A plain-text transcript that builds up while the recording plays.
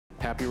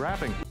Happy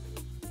wrapping.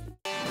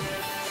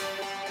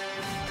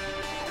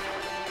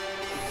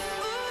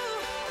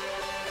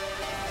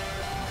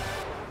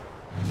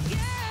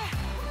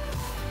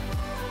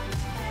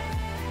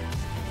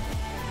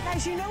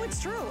 Guys, you know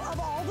it's true. Of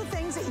all the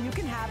things that you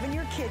can have in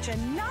your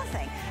kitchen,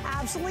 nothing,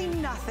 absolutely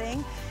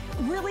nothing,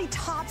 really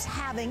tops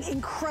having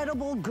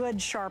incredible good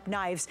sharp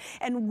knives.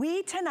 And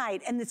we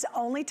tonight, and it's the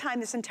only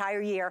time this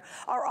entire year,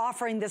 are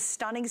offering this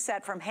stunning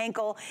set from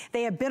Henckels.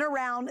 They have been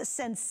around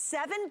since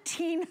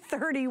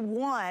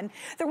 1731.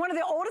 They're one of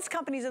the oldest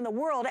companies in the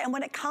world, and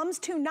when it comes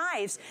to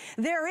knives,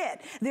 they're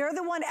it. They're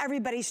the one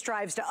everybody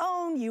strives to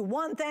own. You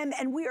want them,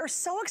 and we are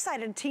so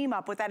excited to team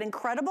up with that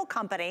incredible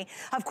company.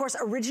 Of course,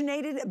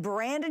 originated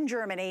brand in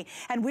Germany,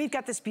 and we've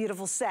got this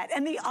beautiful set.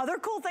 And the other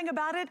cool thing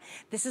about it,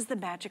 this is the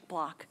magic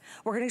block.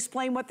 We're gonna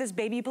explain what this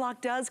baby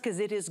block does because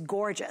it is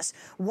gorgeous.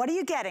 What are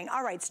you getting?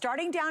 All right,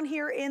 starting down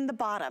here in the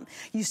bottom,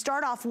 you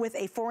start off with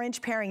a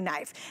 4-inch paring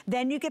knife.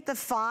 Then you get the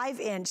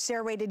 5-inch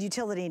serrated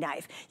utility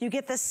knife. You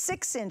get the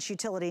 6-inch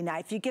utility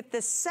knife. You get the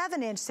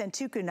 7-inch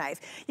Sentoku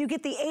knife. You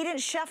get the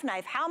 8-inch chef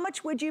knife. How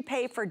much would you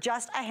pay for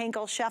just a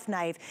Henckels chef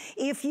knife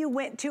if you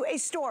went to a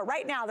store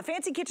right now, the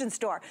fancy kitchen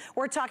store?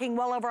 We're talking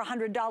well over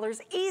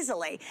 $100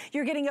 easily.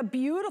 You're getting a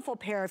beautiful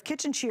pair of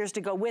kitchen shears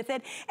to go with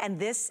it, and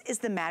this is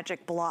the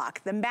magic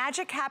block. The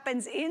magic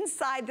happens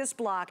inside this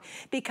block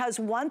because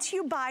once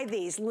you buy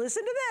these,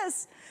 listen to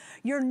this,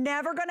 you're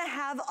never gonna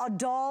have a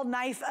dull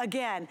knife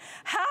again.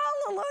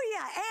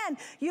 Hallelujah. And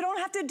you don't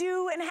have to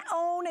do and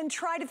own and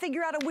try to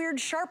figure out a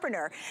weird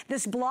sharpener.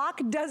 This block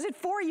does it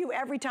for you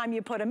every time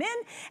you put them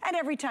in and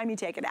every time you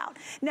take it out.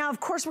 Now, of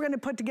course, we're gonna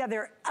put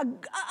together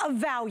a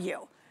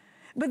value,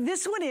 but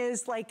this one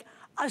is like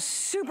a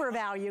super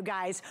value,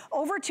 guys.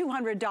 Over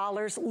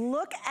 $200.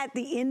 Look at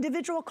the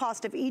individual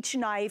cost of each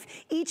knife,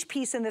 each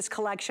piece in this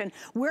collection.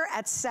 We're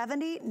at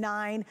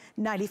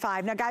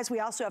 $79.95. Now, guys, we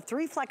also have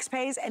 3 flex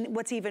pays, and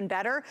what's even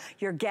better,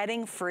 you're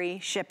getting free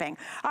shipping.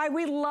 All right,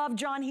 we love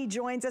John. He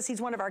joins us.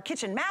 He's one of our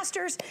kitchen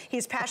masters.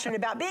 He's passionate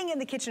about being in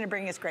the kitchen and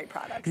bringing us great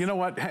products. You know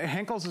what?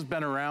 Henckels has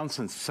been around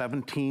since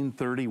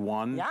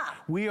 1731. Yeah.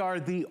 We are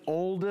the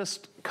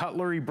oldest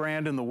cutlery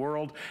brand in the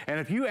world, and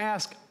if you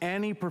ask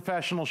any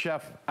professional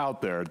chef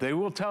out there, they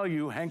will tell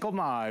you Henckels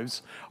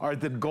knives are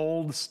the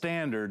gold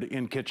standard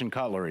in kitchen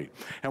cutlery.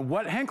 And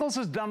what Henckels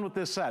has done with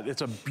this set,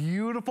 it's a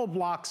beautiful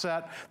block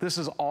set. This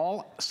is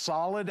all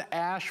solid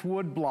ash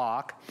wood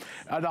block.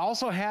 It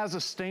also has a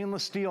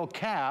stainless steel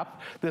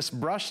cap. This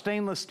brushed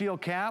stainless steel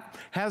cap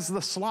has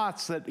the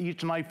slots that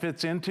each knife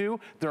fits into.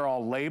 They're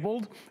all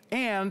labeled.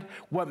 And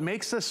what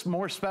makes this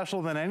more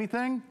special than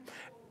anything,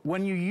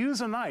 when you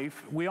use a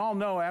knife, we all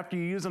know after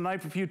you use a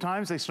knife a few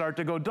times, they start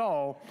to go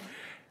dull.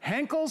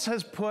 Henckels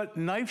has put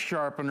knife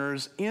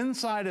sharpeners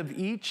inside of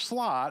each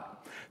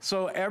slot,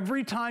 so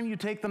every time you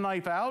take the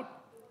knife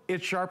out,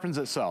 it sharpens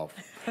itself.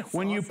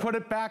 When you put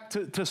it back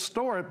to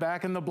store it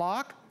back in the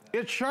block,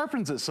 it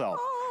sharpens itself.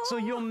 So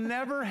you'll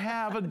never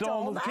have a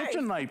dull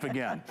kitchen knife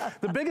again.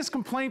 The biggest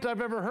complaint I've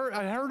ever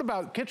heard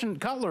about kitchen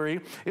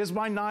cutlery is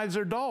my knives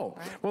are dull.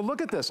 Right. Well, look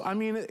at this. I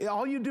mean,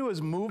 all you do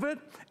is move it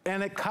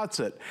and it cuts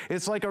it.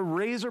 It's like a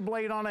razor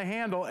blade on a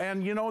handle.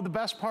 And you know, the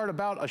best part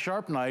about a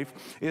sharp knife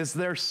is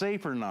they're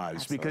safer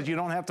knives. Absolutely. Because you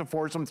don't have to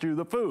force them through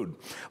the food.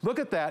 Look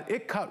at that.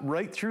 It cut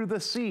right through the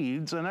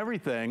seeds and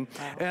everything.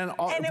 And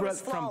it was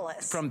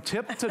flawless. From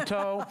tip to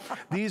toe,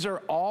 these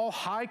are all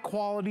high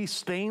quality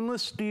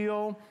stainless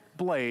steel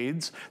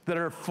blades that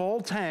are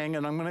full tang,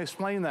 and I'm going to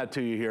explain that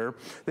to you here.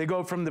 They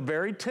go from the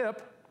very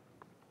tip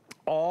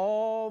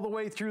all the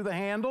way through the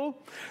handle.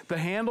 The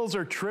handles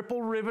are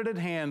triple riveted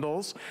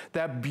handles.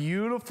 That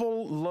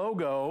beautiful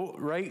logo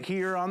right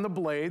here on the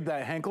blade,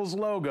 that Henckels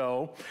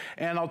logo.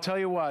 And I'll tell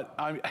you what,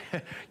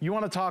 you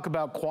want to talk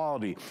about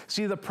quality.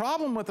 See, the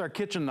problem with our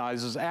kitchen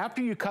knives is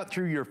after you cut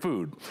through your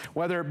food,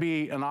 whether it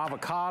be an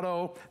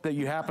avocado that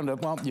you happen to,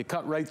 well, you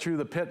cut right through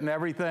the pit and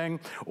everything,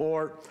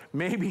 or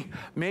maybe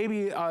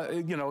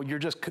you know, you're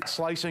just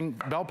slicing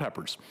bell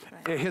peppers.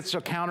 Right. It hits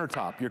a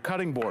countertop, your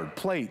cutting board,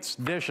 plates,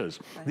 dishes.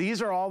 Right. These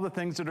are all the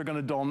things that are going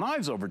to dull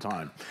knives over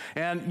time.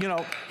 And you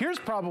know, here's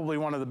probably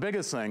one of the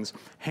biggest things: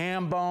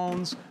 ham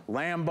bones,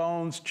 lamb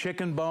bones,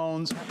 chicken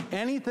bones,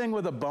 anything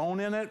with a bone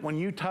in it. When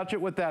you touch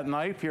it with that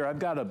knife here, I've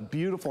got a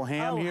beautiful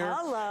ham here.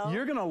 Hello.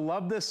 You're going to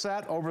love this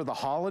set over the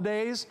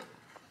holidays.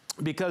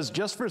 Because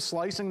just for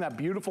slicing that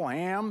beautiful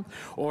ham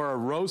or a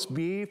roast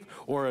beef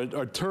or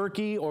a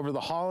turkey over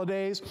the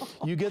holidays,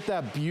 you get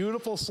that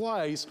beautiful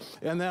slice,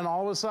 and then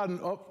all of a sudden,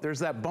 oh, there's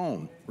that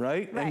bone,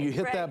 right? And you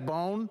hit that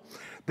bone.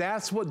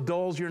 That's what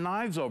dulls your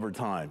knives over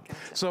time.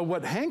 Gotcha. So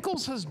what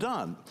Henckels has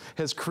done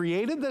has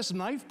created this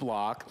knife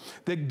block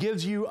that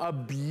gives you a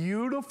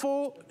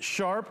beautiful,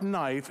 sharp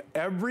knife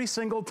every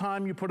single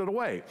time you put it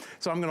away.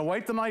 So I'm gonna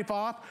wipe the knife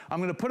off, I'm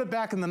gonna put it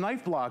back in the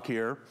knife block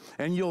here,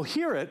 and you'll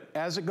hear it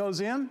as it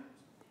goes in,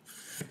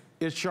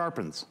 it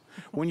sharpens.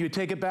 When you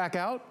take it back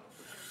out,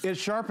 it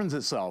sharpens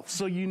itself.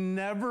 So you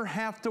never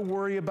have to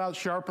worry about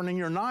sharpening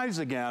your knives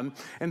again.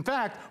 In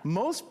fact,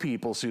 most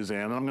people,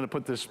 Suzanne, and I'm gonna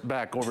put this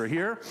back over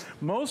here,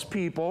 most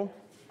people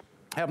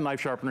have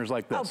knife sharpeners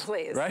like this. Oh,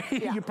 please. Right?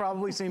 Yeah. You've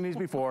probably seen these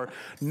before.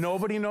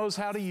 Nobody knows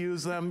how to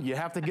use them. You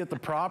have to get the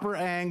proper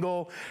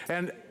angle.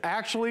 And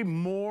actually,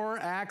 more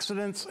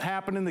accidents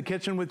happen in the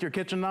kitchen with your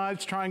kitchen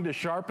knives trying to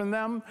sharpen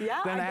them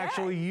than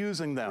actually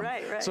using them.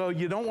 Right, right. So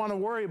you don't want to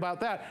worry about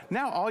that.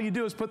 Now, all you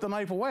do is put the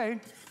knife away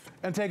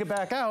and take it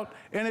back out,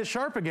 and it's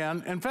sharp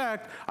again. In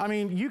fact, I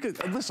mean, you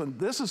could, listen,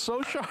 this is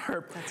so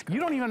sharp, you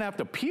don't even have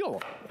to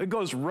peel. It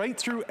goes right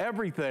through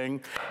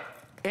everything.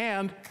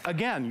 And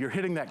again, you're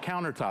hitting that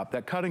countertop,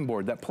 that cutting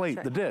board, that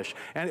plate, the dish.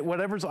 And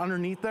whatever's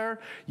underneath there,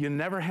 you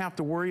never have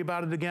to worry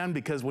about it again,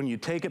 because when you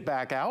take it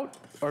back out,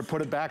 or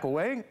put it back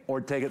away, or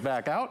take it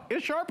back out,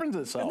 it sharpens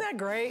itself. Isn't that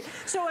great?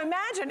 So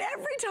imagine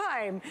every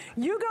time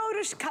you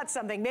go to cut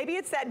something, maybe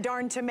it's that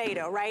darn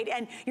tomato, right?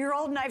 And your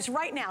old knives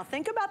right now,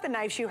 think about the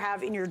knives you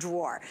have in your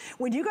drawer.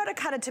 When you go to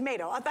cut a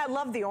tomato, I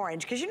love the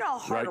orange, because you know how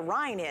hard a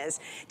rind is.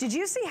 Did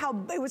you see how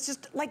it was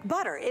just like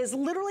butter? Is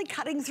literally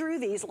cutting through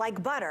these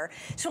like butter.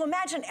 So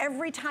imagine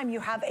every time you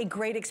have a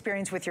great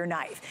experience with your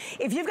knife.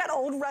 If you've got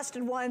old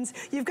rusted ones,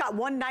 you've got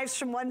one knives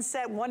from one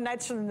set, one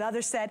knives from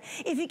another set.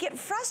 If you get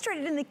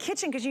frustrated in the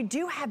kitchen because you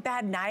do have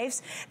bad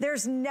knives,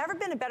 there's never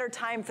been a better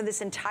time for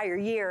this entire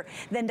year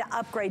than to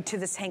upgrade to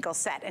this Henckels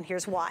set, and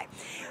here's why.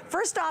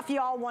 First off, you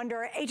all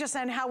wonder,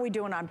 HSN, how are we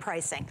doing on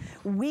pricing?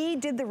 We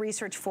did the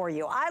research for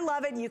you. I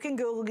love it. You can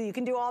Google, you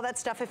can do all that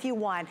stuff if you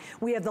want.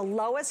 We have the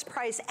lowest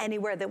price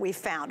anywhere that we've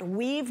found.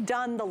 We've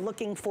done the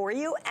looking for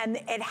you, and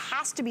it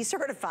has to be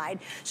certified,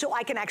 so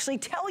I can actually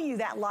tell you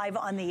that live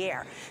on the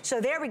air.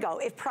 So there we go.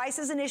 If price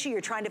is an issue,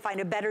 you're trying to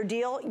find a better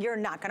deal, you're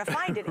not gonna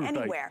find it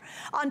anywhere.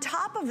 On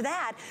top of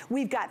that,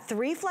 we've got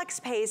 3 flex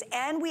pays,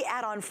 and we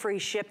add on free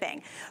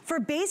shipping. For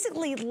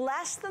basically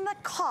less than the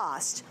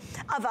cost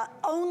of a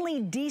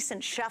only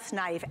decent chef's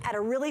knife at a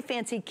really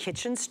fancy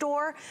kitchen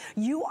store,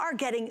 you are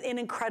getting an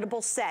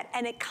incredible set,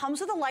 and it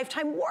comes with a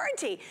lifetime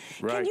warranty.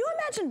 Can you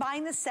imagine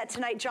buying this set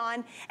tonight,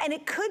 John? And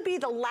it could be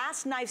the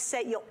last knife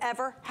set you'll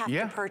ever have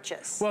to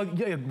purchase. Well,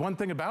 one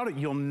thing about it,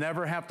 you'll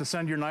never have to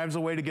send your knives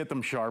away to get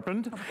them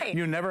sharpened.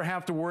 You never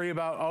have to worry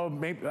about, oh,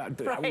 maybe,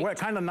 what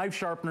kind of knife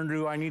sharpener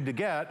do I need to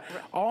get?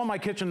 All my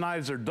kitchen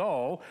knives are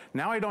dull.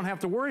 Now I don't have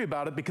to worry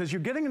about it because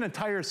you're getting an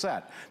entire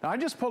set. Now I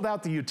just pulled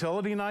out the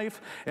utility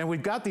knife, and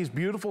we've got these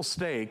beautiful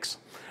steaks,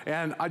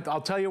 and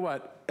I'll tell you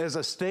what, as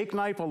a steak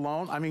knife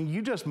alone, I mean,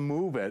 you just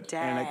move it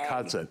and it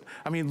cuts it.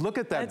 I mean, look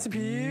at that. That's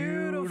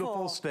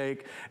beautiful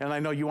steak. And I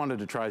know you wanted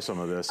to try some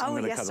of this. I'm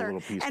gonna cut a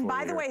little piece and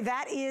by the way,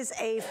 that is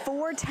a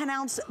 4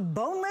 10-ounce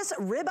boneless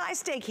ribeye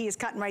steak he is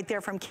cutting right there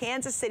from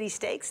Kansas City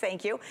Steaks.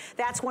 Thank you.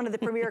 That's one of the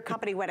premier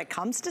company when it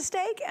comes to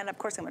steak. And of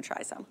course, I'm gonna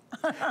try some.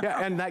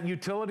 And that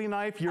utility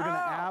knife, you're gonna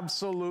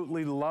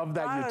absolutely love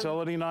that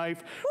utility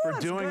knife for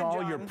doing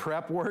all your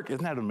prep work.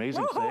 Isn't that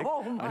amazing steak?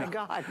 Oh my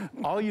God.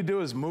 All you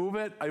do is move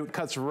it. It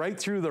cuts right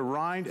through the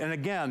rind, and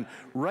again,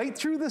 right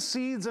through the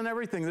seeds and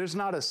everything. There's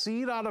not a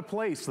seed out of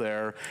place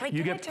there.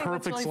 You get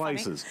perfect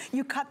slices.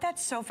 You cut that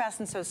so fast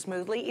and so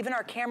smoothly. Even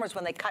our cameras,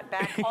 when they cut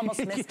back,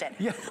 almost missed it.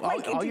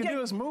 All you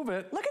do is move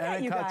it. Look at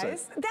that, you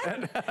guys.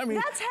 I mean,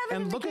 that's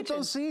heaven in the look kitchen. at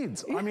those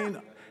seeds. I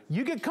mean,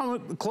 you get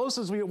come close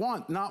as we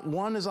want. Not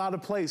one is out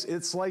of place.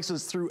 It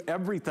slices through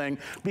everything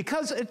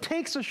because it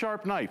takes a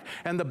sharp knife.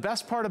 And the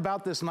best part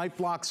about this knife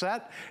block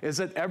set is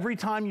that every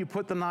time you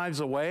put the knives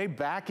away,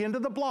 back into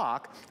the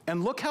block,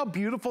 and look how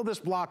beautiful this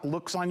block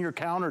looks on your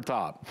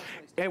countertop.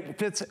 It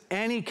fits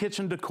any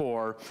kitchen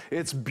decor.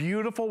 It's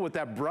beautiful with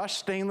that brushed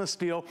stainless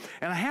steel.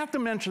 And I have to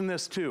mention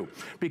this too,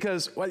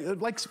 because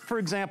like, for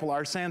example,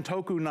 our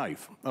Santoku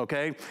knife,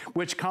 okay,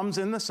 which comes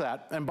in the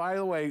set. And by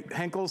the way,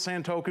 Henckels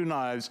Santoku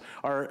knives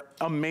are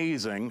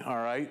amazing, all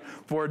right,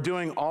 for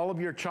doing all of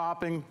your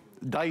chopping,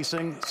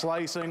 dicing,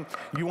 slicing.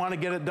 You want to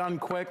get it done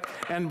quick.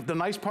 And the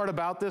nice part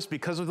about this,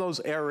 because of those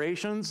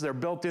aerations, they're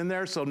built in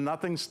there so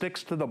nothing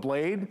sticks to the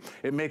blade.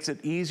 It makes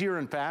it easier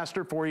and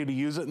faster for you to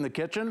use it in the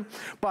kitchen.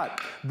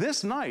 But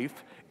this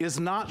knife is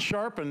not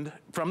sharpened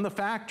from the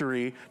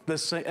factory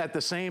at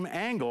the same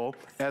angle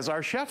as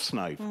our chef's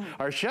knife.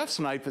 Our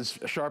chef's knife is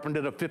sharpened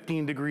at a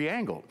 15-degree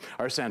angle.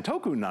 Our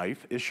Santoku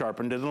knife is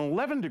sharpened at an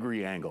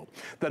 11-degree angle.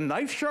 The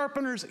knife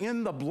sharpeners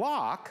in the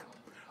block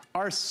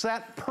are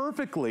set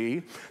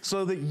perfectly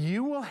so that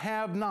you will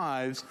have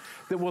knives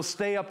that will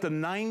stay up to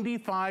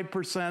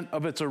 95%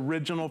 of its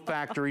original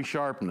factory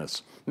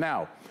sharpness.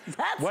 Now,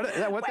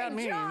 what that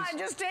means... John,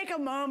 just take a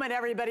moment,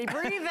 everybody.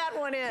 Breathe that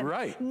one in.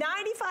 95%.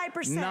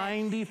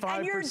 95%.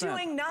 And you're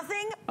doing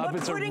nothing but of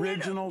its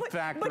original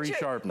factory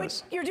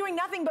sharpness. But you're doing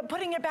nothing but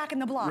putting it back in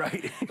the block.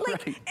 Right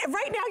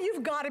now,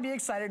 you've got to be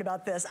excited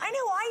about this. I know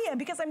I am,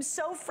 because I'm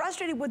so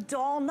frustrated with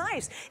dull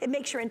knives. It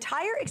makes your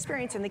entire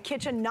experience in the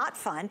kitchen not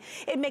fun.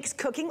 It makes makes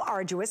cooking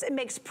arduous. It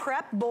makes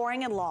prep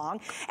boring and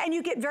long, and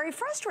you get very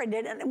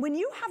frustrated when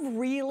you have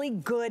really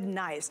good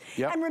knives.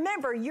 Yep. And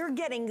remember, you're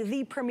getting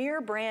the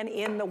premier brand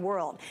in the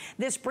world.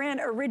 This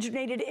brand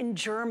originated in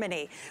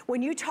Germany.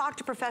 When you talk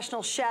to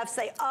professional chefs,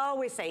 they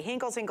always say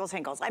Henckels, Henckels,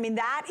 Henckels. I mean,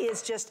 that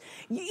is just,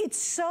 it's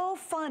so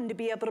fun to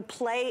be able to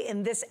play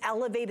in this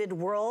elevated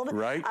world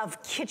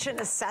of kitchen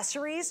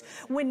accessories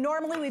when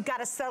normally we've got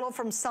to settle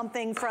from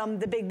something from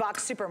the big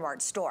box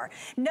supermarket store.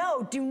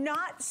 No, do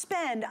not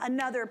spend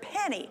another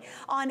penny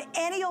on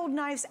any old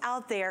knives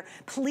out there.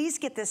 Please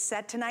get this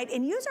set tonight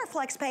and use our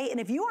FlexPay. And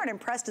if you aren't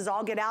impressed as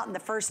all get out in the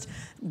first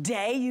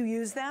day you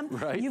use them,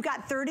 you've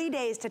got 30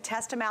 days to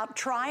test them out,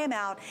 try them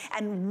out,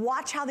 and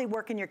watch how they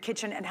work in your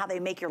kitchen and how they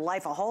make your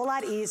life a whole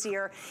lot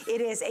easier. It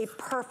is a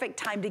perfect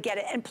time to get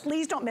it. And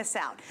please don't miss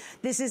out.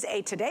 This is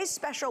a today's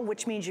special,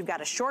 which means you've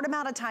got a short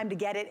amount of time to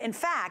get it. In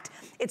fact,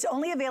 it's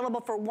only available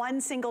for one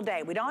single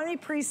day. We don't have any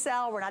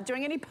pre-sale. We're not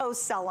doing any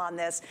post-sell on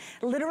this.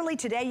 Literally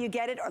today you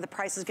get it or the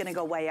price is gonna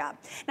go way up.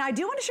 Now I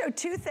do wanna show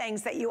two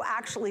things that you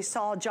actually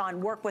saw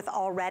John work with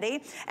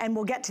already, and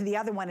we'll get to the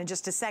other one in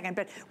just a second,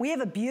 but we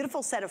have a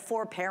beautiful set of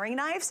 4 paring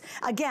knives.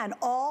 Again,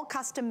 all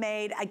custom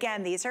made.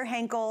 Again, these are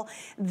Henckels.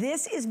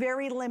 This is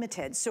very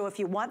limited, so if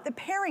you want the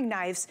paring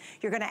knives,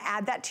 you're gonna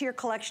add that to your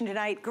collection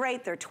tonight.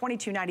 Great, they're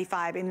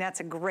 $22.95, and that's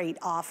a great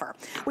offer.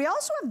 We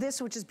also have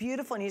this, which is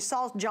beautiful, and you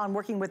saw John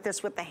working with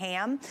this with the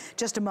ham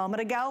just a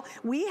moment ago.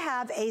 We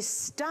have a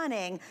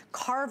stunning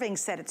carving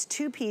set. It's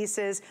 2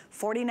 pieces,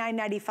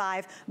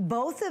 $49.95.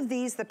 Both of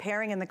these, the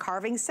pairing and the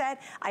carving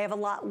set, I have a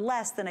lot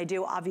less than I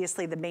do,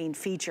 obviously, the main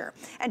feature.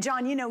 And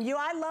John, you know,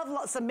 I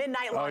love some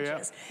midnight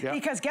launches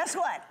because guess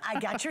what? I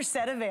got your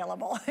set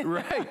available.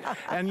 Right,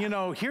 and you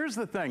know, here's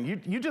the thing.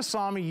 You just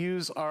saw me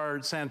use our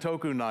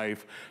Santoku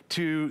knife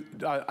to,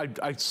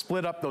 I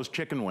split up those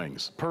chicken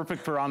wings.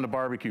 Perfect for on the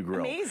barbecue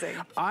grill. Amazing.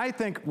 I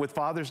think with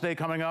Father's Day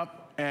coming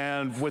up,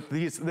 and with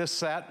this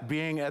set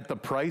being at the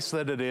price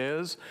that it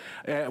is,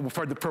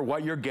 for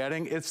what you're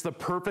getting, it's the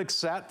perfect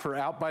set for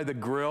out by the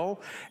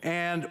grill.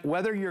 And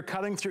whether you're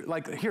cutting through,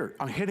 like here,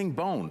 I'm hitting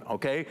bone,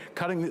 okay?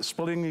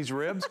 Splitting these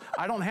ribs,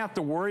 I don't have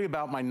to worry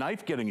about my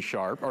knife getting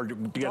sharp or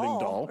getting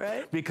dull,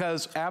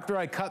 because after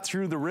I cut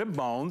through the rib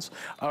bones,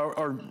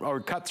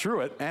 or cut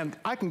through it, and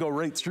I can go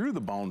right through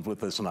the bones with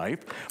this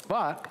knife,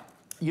 but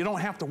you don't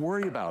have to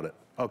worry about it.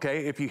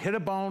 Okay, if you hit a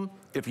bone,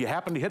 if you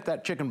happen to hit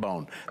that chicken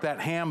bone, that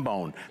ham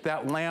bone,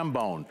 that lamb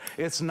bone,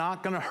 it's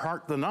not gonna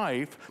hurt the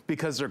knife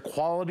because they're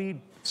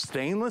quality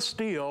stainless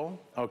steel,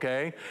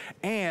 okay?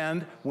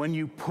 And when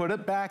you put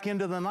it back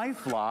into the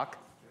knife block,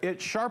 it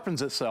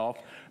sharpens itself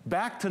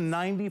back to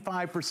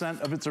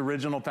 95% of its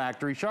original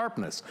factory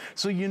sharpness.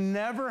 So you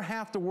never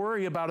have to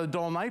worry about a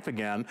dull knife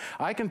again.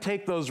 I can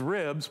take those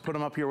ribs, put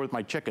them up here with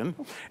my chicken,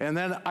 and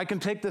then I can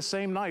take this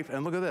same knife,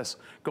 and look at this,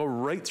 go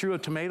right through a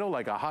tomato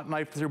like a hot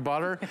knife through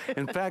butter.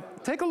 In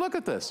fact, take a look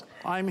at this.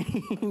 I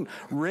mean,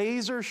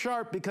 razor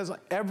sharp, because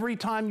every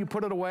time you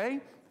put it away,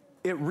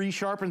 it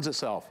resharpens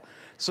itself.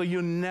 So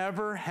you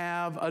never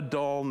have a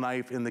dull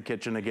knife in the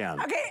kitchen again.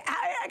 Okay,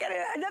 I got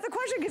another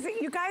question, because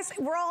you guys,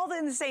 we're all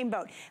in the same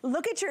boat.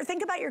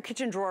 Think about your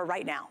kitchen drawer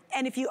right now.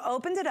 And if you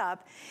opened it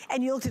up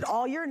and you looked at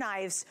all your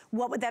knives,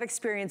 what would that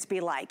experience be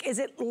like? Is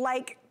it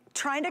like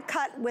trying to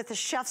cut with a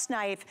chef's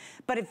knife,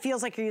 but it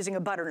feels like you're using a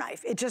butter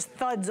knife? It just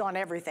thuds on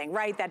everything,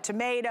 right? That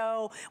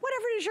tomato,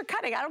 whatever it is you're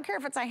cutting. I don't care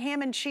if it's a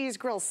ham and cheese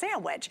grilled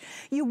sandwich.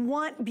 You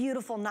want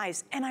beautiful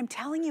knives. And I'm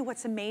telling you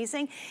what's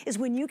amazing is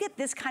when you get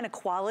this kind of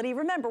quality,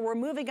 remember, we're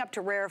moving up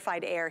to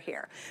rarefied air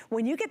here.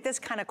 When you get this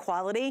kind of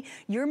quality,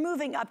 you're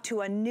moving up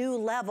to a new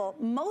level.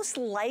 Most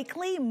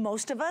likely,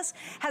 most of us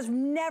has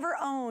never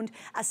owned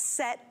a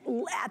set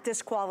at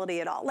this quality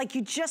at all. Like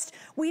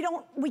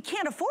we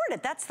can't afford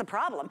it. That's the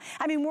problem.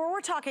 I mean, we're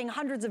talking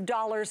hundreds of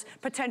dollars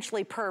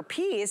potentially per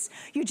piece.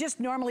 You just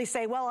normally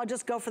say, well, I'll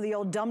just go for the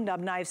old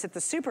dum-dum knives at the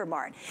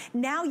supermarket.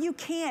 Now you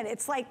can.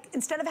 It's like,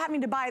 instead of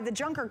having to buy the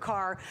junker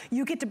car,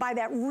 you get to buy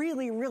that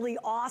really, really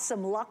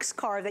awesome luxe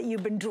car that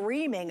you've been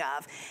dreaming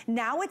of.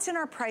 Now it's in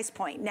our price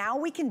point. Now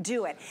we can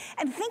do it.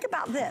 And think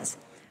about this.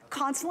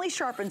 Constantly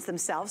sharpens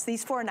themselves,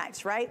 these 4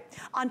 knives, right?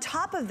 On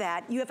top of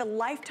that, you have a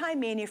lifetime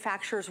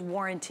manufacturer's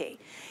warranty.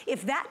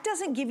 If that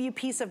doesn't give you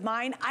peace of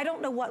mind, I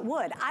don't know what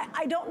would.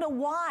 I don't know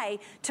why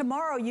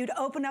tomorrow you'd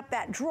open up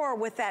that drawer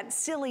with that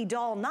silly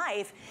dull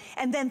knife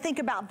and then think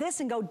about this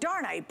and go,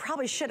 darn, I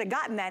probably should have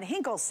gotten that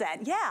Henckels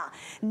set. Yeah,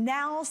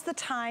 now's the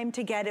time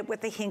to get it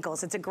with the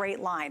Henckels. It's a great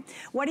line.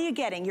 What are you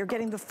getting? You're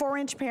getting the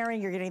 4-inch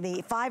pairing, you're getting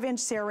the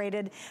 5-inch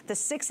serrated, the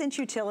 6-inch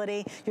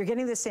utility, you're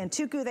getting the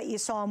Santoku that you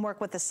saw him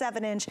work with, the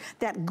 7-inch,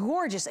 that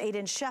gorgeous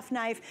 8-inch chef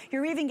knife.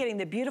 You're even getting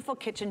the beautiful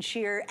kitchen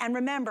shear. And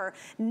remember,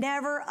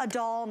 never a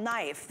dull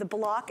knife. The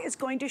block is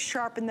going to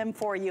sharpen them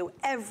for you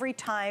every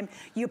time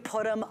you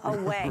put them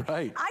away.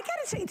 Right. I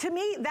gotta say, to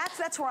me,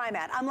 that's where I'm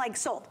at. I'm like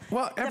sold.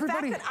 Well, the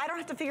fact that I don't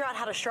have to figure out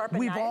how to sharpen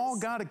We've knives. all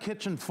got a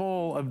kitchen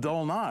full of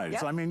dull knives.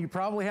 Yep. I mean, you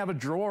probably have a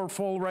drawer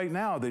full right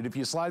now that if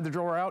you slide the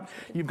drawer out,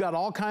 you've got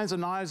all kinds of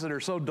knives that are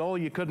so dull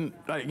you couldn't,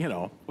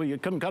 you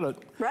couldn't cut a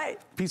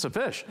piece of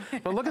fish.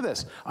 But look at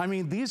this. I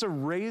mean, these are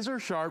razor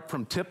sharp sharp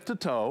from tip to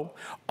toe.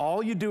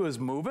 All you do is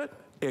move it,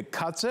 it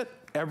cuts it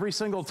every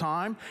single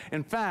time.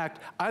 In fact,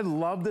 I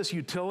love this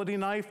utility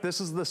knife. This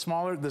is the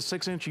smaller, the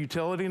 6-inch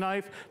utility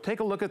knife.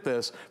 Take a look at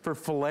this. For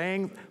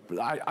filleting,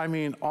 I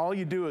mean, all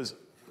you do is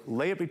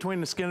lay it between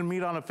the skin and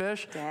meat on a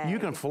fish. Dang. You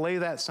can fillet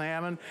that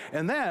salmon.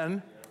 And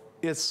then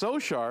it's so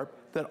sharp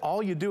that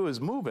all you do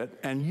is move it,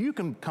 and you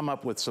can come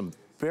up with some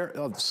very,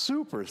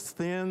 super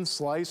thin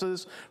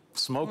slices,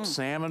 smoked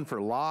salmon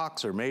for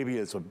lox, or maybe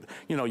it's a,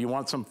 you know, you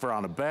want some for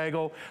on a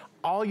bagel.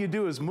 All you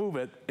do is move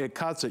it, it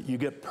cuts it. You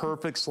get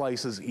perfect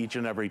slices each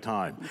and every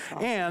time.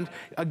 Awesome. And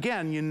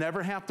again, you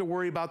never have to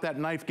worry about that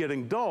knife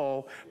getting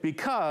dull,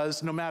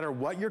 because no matter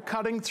what you're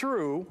cutting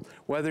through,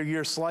 whether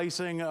you're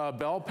slicing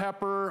bell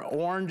pepper,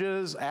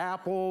 oranges,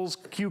 apples,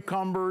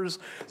 cucumbers,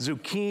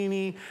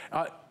 zucchini,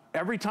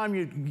 every time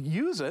you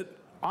use it,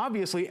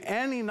 obviously,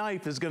 any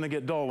knife is gonna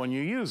get dull when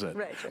you use it.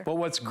 Right, sure. But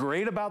what's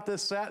great about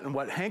this set and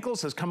what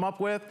Henckels has come up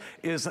with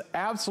is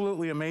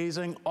absolutely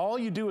amazing. All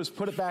you do is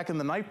put it back in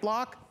the knife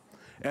block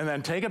and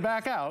then take it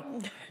back out,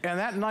 and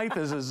that knife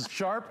is as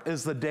sharp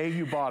as the day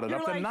you bought it. You're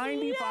up to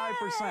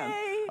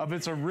 95% of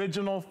its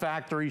original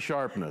factory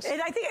sharpness.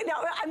 And I think,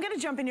 now, I'm gonna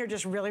jump in here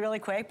just really, really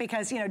quick,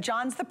 because, you know,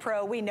 John's the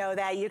pro, we know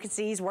that. You can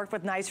see he's worked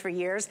with knives for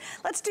years.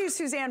 Let's do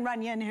Suzanne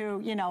Runyon, who,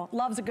 you know,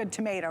 loves a good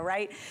tomato,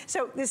 right?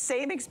 So this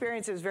same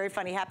experience, it was very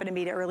funny, happened to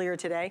me earlier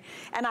today,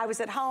 and I was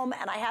at home,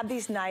 and I had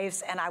these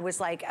knives, and I was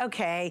like,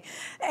 okay.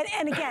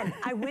 And again,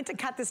 I went to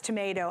cut this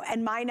tomato,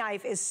 and my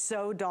knife is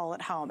so dull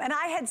at home. And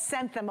I had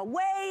sent them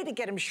away to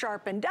get them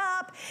sharpened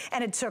up,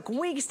 and it took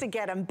weeks to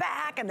get them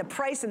back, and the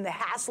price and the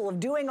hassle of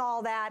doing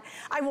all that.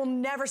 I will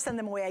never send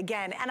them away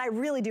again, and I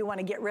really do want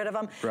to get rid of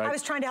them. Right. I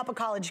was trying to help a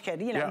college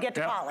kid, you know, get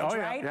to college,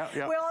 right?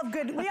 We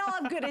all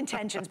have good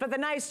intentions, but the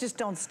knives just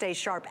don't stay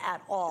sharp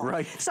at all.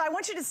 Right. So I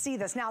want you to see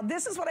this. Now,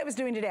 this is what I was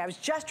doing today. I was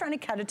just trying to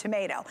cut a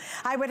tomato.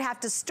 I would have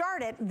to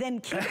start it, then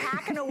keep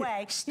hacking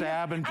away.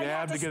 Stab and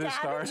jab to get it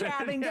started.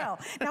 Stab and jab and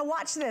go. Now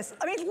watch this.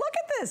 I mean, look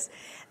at this.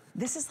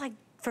 This is like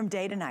from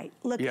day to night.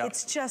 Look,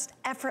 it's just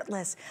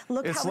effortless.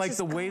 Look, it's like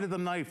the weight of the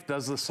knife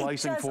does the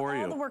slicing for you.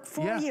 It does all the work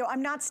for you.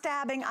 I'm not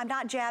stabbing, I'm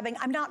not jabbing,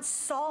 I'm not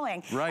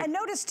sawing. Right. And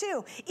notice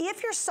too,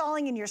 if you're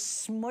sawing and you're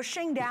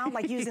smushing down,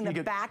 like using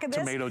the back of this.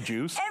 Tomato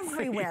juice.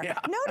 Everywhere.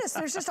 Notice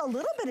there's just a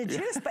little bit of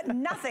juice, but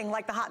nothing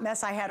like the hot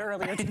mess I had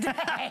earlier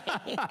today.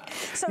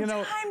 So you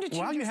know, time to choose.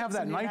 while you have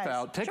that knife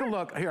out, take a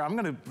look. Here, I'm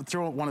gonna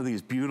throw one of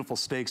these beautiful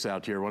steaks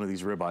out here, one of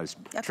these ribeyes.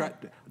 Okay.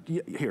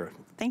 Here.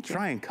 Thank you.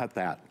 Try and cut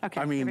that. Okay,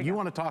 I mean, you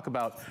want to talk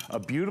about a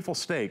beautiful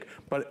steak,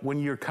 but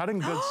when you're cutting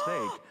good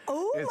steak,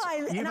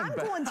 and I'm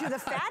going through the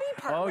fatty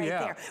part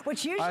there,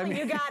 which usually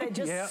you gotta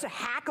just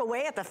hack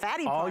away at the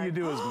fatty part. All you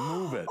do is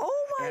move it.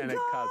 Oh my and gosh,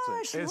 it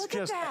cuts it. It's look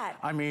just, at that.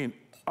 I mean,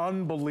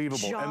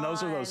 unbelievable. John, and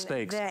those are those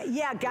steaks.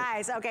 Yeah,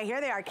 guys, okay, here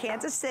they are,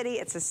 Kansas City.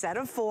 It's a set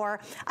of 4.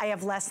 I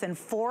have less than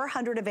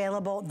 400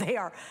 available. They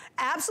are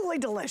absolutely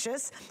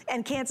delicious,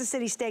 and Kansas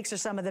City steaks are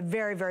some of the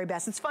very, very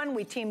best. It's fun,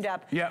 we teamed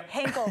up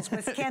Henckels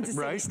with Kansas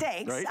City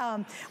steaks.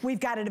 Right. We've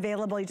got it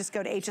available. You just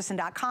go to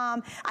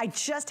hsn.com. I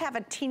just have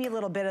a teeny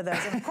little bit of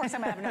those, and of course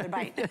I'm gonna have another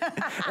bite.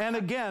 And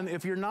again,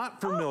 if you're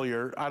not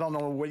familiar, I don't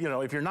know what, you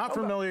know, if you're not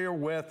familiar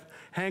with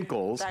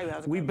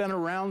Henckels, we've been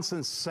around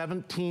since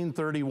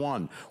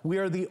 1731. We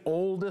are the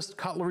oldest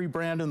cutlery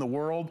brand in the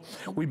world.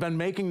 We've been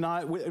making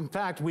knives. In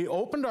fact, we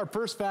opened our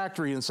first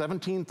factory in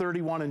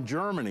 1731 in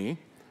Germany.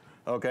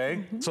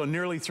 Okay, so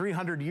nearly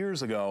 300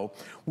 years ago.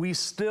 We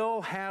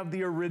still have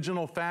the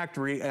original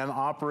factory and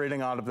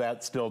operating out of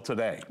that still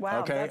today.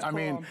 Wow, okay, that's cool. I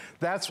mean,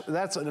 that's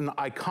an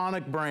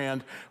iconic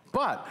brand.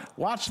 But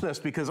watch this,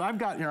 because I've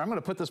got here, I'm gonna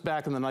put this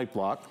back in the knife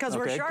block. Because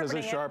we're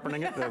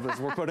sharpening it.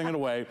 We're putting it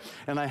away.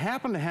 And I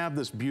happen to have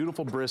this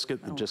beautiful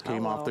brisket that just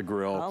came off the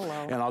grill.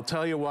 And I'll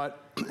tell you what,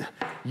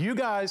 you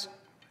guys,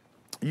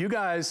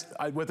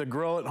 with a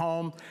grill at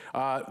home,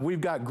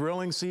 we've got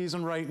grilling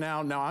season right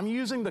now. Now, I'm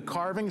using the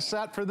carving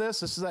set for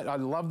this. I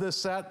love this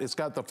set. It's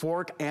got the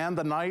fork and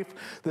the knife.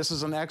 This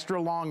is an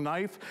extra long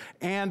knife,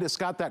 and it's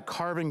got that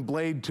carving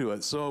blade to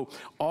it. So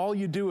all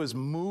you do is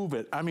move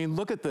it. I mean,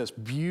 look at this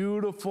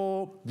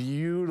beautiful,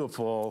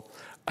 beautiful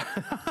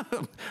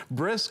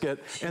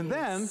brisket. Jeez. And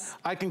then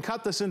I can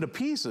cut this into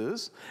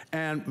pieces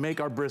and make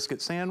our brisket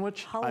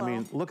sandwich. I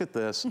mean, look at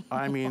this.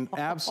 I mean,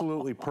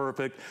 absolutely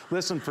perfect.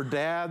 Listen, for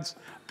dads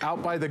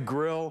out by the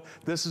grill,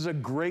 this is a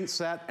great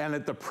set. And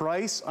at the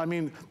price, I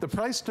mean, the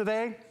price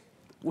today,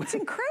 it's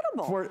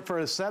incredible. For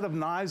a set of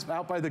knives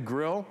out by the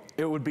grill,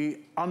 it would be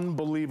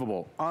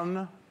unbelievable.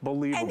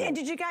 Unbelievable. And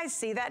did you guys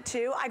see that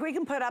too? We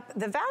can put up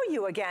the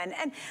value again.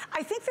 And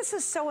I think this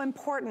is so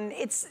important.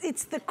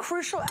 It's the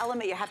crucial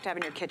element you have to have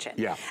in your kitchen.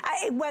 Yeah.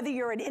 Whether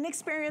you're an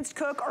inexperienced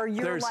cook or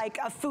you're like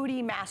a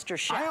foodie master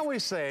chef. I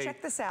always say,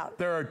 check this out.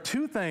 There are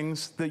 2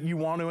 things that you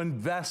want to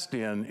invest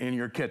in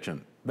your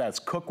kitchen. That's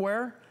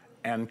cookware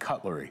and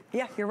cutlery.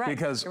 Yeah, you're right.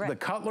 Because the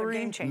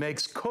cutlery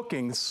makes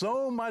cooking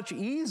so much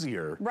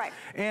easier. Right.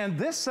 And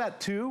this set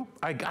too,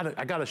 I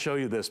gotta show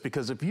you this,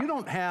 because if you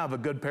don't have a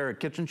good pair of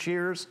kitchen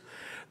shears,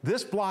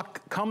 This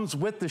block comes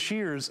with the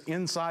shears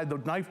inside the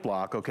knife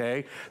block,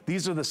 okay?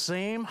 These are the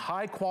same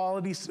high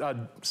quality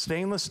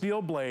stainless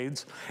steel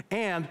blades,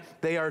 and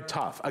they are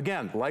tough.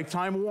 Again,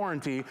 lifetime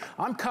warranty.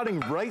 I'm cutting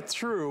right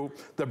through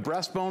the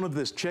breastbone of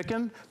this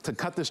chicken to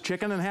cut this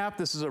chicken in half.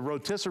 This is a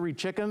rotisserie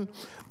chicken.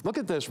 Look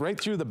at this, right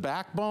through the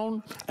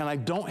backbone, and I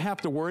don't have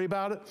to worry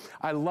about it.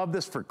 I love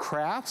this for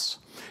crafts.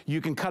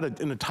 You can cut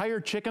an entire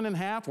chicken in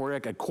half, or I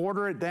could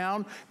quarter it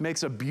down.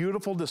 Makes a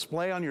beautiful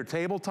display on your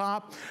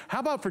tabletop. How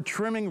about for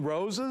trimming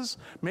roses?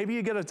 Maybe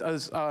you get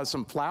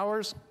some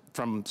flowers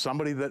from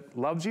somebody that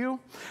loves you.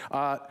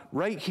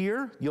 Right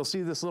here, you'll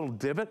see this little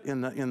divot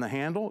in the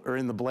handle or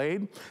in the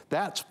blade.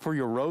 That's for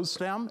your rose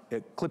stem.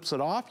 It clips it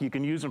off. You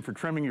can use them for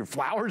trimming your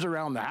flowers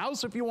around the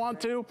house if you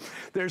want to.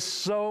 They're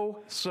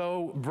so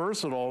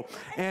versatile,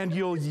 and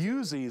you'll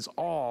use these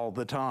all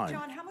the time.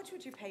 John, how much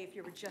would you pay if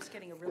you were just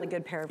getting a really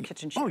good pair of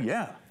kitchen shears? Oh,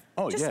 yeah.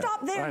 Oh, just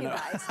stop there, you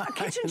guys. A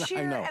kitchen shear,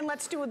 and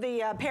let's do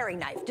the paring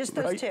knife, just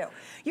those two.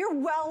 You're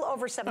well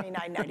over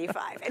 $79.95.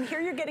 And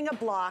here you're getting a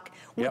block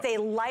with a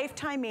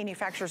lifetime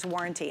manufacturer's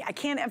warranty. I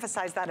can't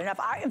emphasize that enough.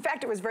 In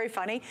fact, it was very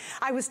funny.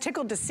 I was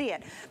tickled to see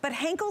it. But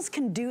Henckels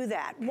can do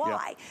that.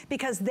 Why?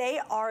 Because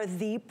they are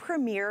the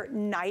premier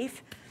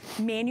knife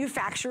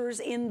manufacturers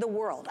in the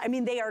world. I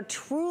mean, they are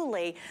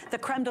truly the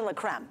creme de la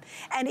creme.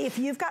 And if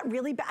you've got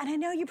really bad, and I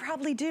know you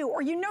probably do,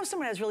 or you know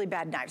someone has really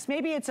bad knives.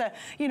 Maybe it's a,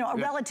 a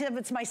relative,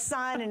 it's my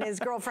son and his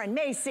girlfriend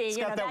Macy, it's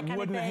got that kind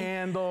wooden of thing.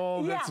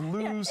 handle that's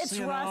loose, it's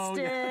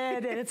rusted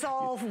and it's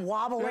all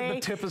wobbly. The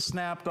tip is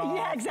snapped off.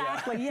 Yeah,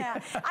 exactly,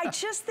 I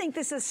just think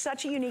this is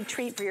such a unique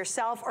treat for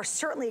yourself, or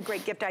certainly a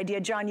great gift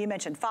idea. John, you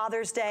mentioned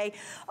Father's Day.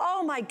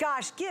 Oh my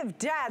gosh, give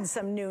dad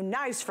some new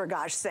knives for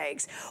gosh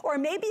sakes. Or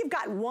maybe you've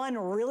got one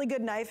really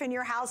good knife in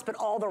your house, but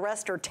all the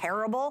rest are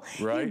terrible.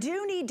 You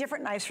do need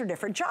different knives for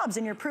different jobs,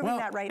 and you're proving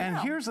that right now. And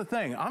here's the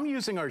thing. I'm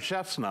using our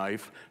chef's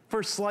knife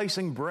for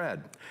slicing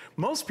bread.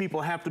 Most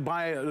people have to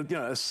buy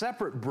a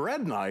separate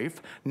bread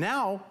knife.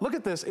 Now, look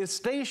at this. It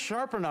stays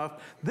sharp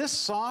enough. This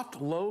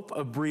soft loaf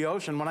of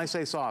brioche, and when I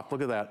say soft,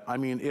 look at that. I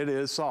mean, it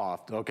is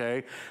soft,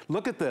 okay?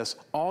 Look at this.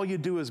 All you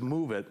do is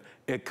move it.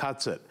 It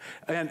cuts it.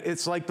 And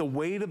it's like the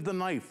weight of the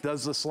knife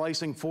does the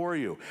slicing for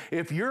you.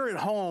 If you're at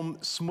home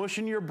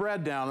smushing your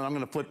bread down, and I'm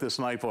gonna flip this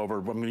knife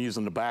over, but I'm gonna use it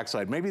on the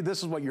backside. Maybe this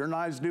is what your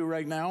knives do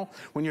right now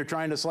when you're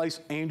trying to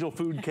slice angel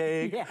food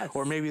cake,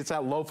 or maybe it's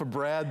that loaf of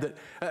bread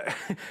that,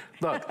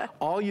 look,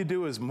 all you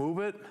do is move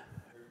it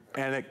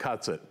and it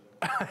cuts it.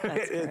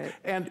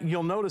 And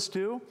you'll notice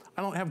too,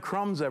 I don't have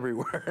crumbs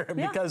everywhere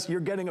because you're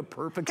getting a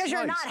perfect slice. Because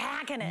you're not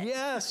hacking it.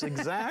 Yes,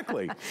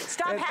 exactly.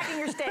 Stop hacking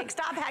your steak,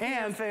 stop hacking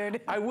your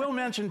food. I will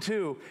mention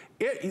too,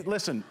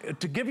 listen,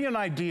 to give you an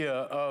idea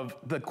of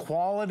the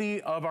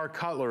quality of our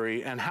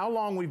cutlery and how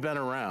long we've been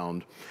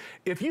around,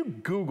 if you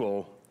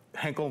Google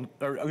Henckels,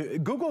 or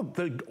Google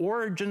the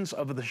origins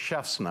of the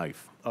chef's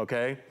knife,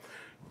 okay?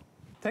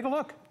 Take a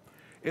look.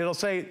 It'll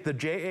say the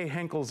J.A.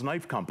 Henckles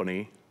Knife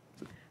Company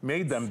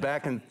made them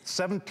back in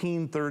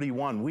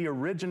 1731. We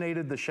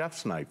originated the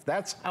chef's knife.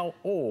 That's how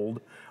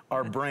old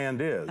our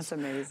brand is. That's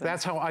amazing.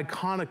 That's how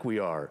iconic we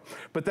are.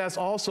 But that's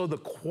also the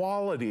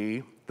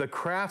quality, the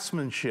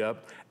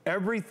craftsmanship,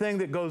 everything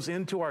that goes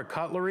into our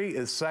cutlery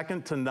is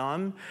second to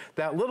none.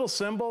 That little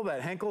symbol,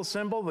 that Henckels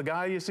symbol, the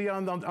guy you see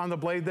on the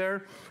blade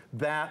there,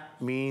 that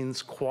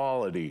means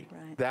quality.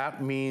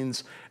 That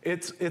means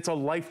it's a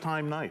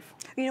lifetime knife.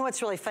 You know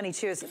what's really funny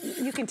too is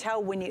you can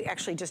tell when you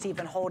actually just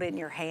even hold it in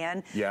your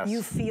hand,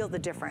 you feel the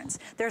difference.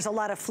 There's a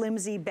lot of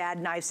flimsy, bad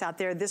knives out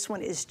there. This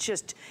one is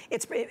just,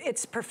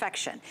 it's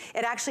perfection.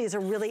 It actually is a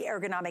really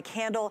ergonomic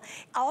handle.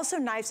 Also,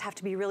 knives have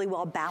to be really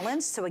well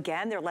balanced. So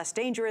again, they're less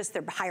dangerous,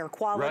 they're higher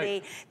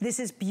quality. This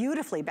is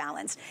beautifully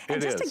balanced.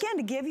 And just again,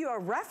 to give you a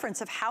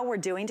reference of how we're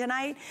doing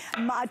tonight,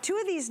 two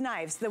of these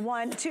knives,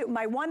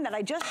 my one that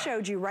I just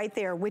showed you right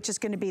there, which is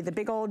gonna be the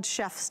big old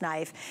chef's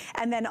knife,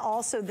 and then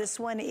also this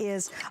one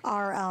is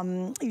our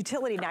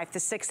utility knife, the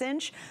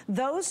 6-inch.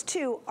 Those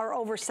two are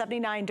over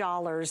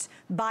 $79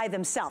 by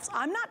themselves.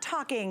 I'm not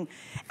talking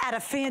at a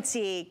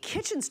fancy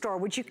kitchen store,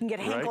 which you can get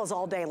Henckels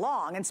all day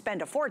long and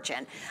spend a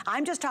fortune.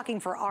 I'm just talking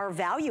for our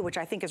value, which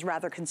I think is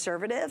rather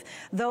conservative.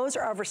 Those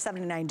are over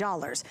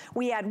 $79.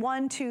 We add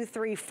 1, 2,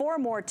 3, 4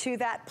 more to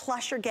that,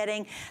 plus you're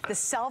getting the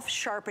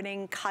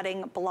self-sharpening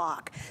cutting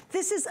block.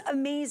 This is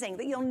amazing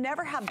that you'll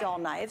never have dull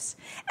knives.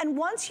 And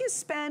once you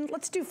spend,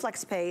 let's do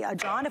FlexPay,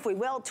 John, if we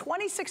will,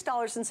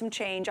 $26 and some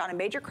change on a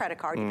major credit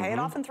card. You pay it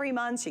off in 3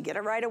 months, you get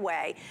it right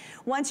away.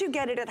 Once you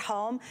get it at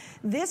home,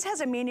 this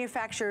has a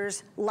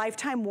manufacturer's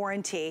lifetime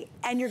warranty,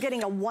 and you're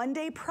getting a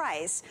 1-day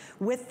price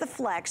with the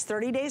Flex,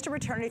 30 days to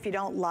return it if you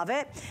don't love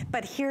it.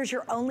 But here's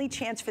your only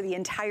chance for the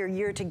entire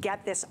year to get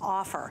get this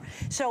offer.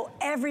 So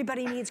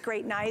everybody needs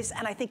great knives,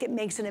 and I think it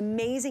makes an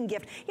amazing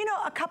gift. You know,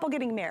 a couple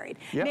getting married,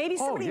 maybe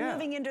somebody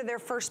moving into their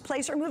first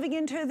place or moving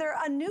into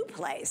a new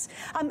place.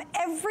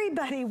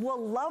 Everybody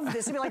will love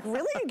this and be like,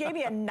 really, you gave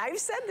me a knife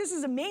set? This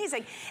is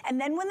amazing. And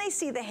then when they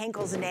see the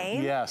Henckles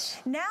name,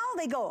 now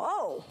they go,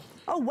 oh,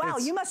 wow,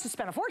 you must have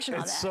spent a fortune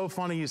on that. It's so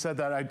funny you said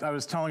that. I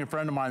was telling a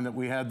friend of mine that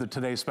we had the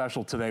Today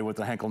Special today with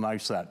the Henckels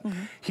knife set.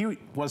 He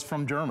was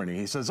from Germany.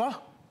 He says, oh,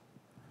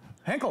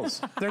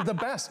 Henckles, they're the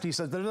best. He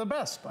said, they're the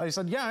best. I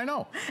said, yeah, I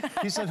know.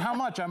 He said, how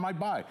much I might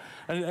buy?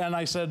 And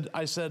I said,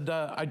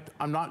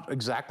 I'm not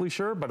exactly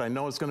sure, but I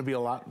know it's going to be a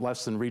lot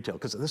less than retail,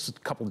 because this is a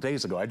couple of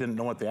days ago. I didn't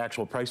know what the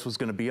actual price was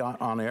going to be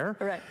on air.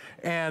 Right.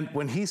 And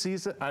when he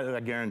sees it,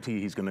 I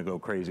guarantee he's going to go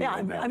crazy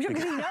right now. I'm sure,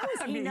 because he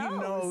knows. He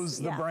knows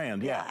the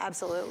brand. Yeah,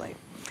 absolutely.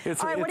 All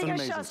right, what are you going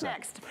to show us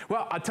next?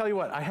 Well, I'll tell you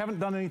what, I haven't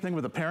done anything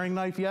with a paring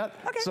knife yet.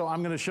 So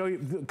I'm going to show you,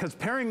 because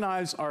paring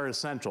knives are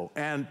essential.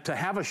 And to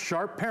have a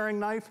sharp paring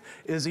knife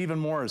is even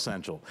more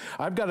essential.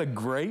 I've got a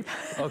grape,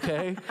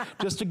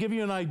 just to give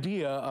you an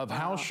idea of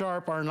how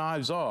sharp our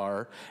knives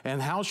are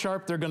and how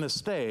sharp they're going to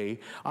stay.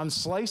 I'm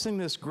slicing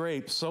this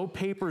grape so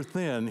paper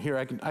thin. Here,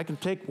 I can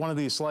take one of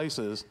these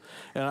slices,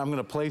 and I'm going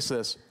to place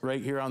this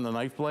right here on the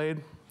knife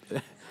blade.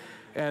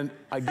 And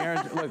I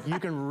guarantee, look, you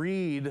can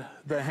read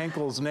the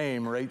Henckles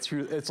name right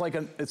through. It's like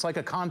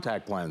a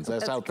contact lens.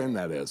 That's how thin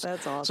that is.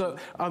 That's awesome.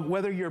 So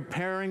whether you're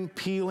paring,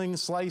 peeling,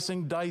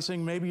 slicing,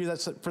 dicing, maybe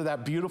that's for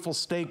that beautiful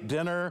steak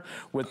dinner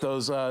with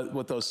those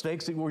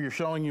steaks that we were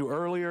showing you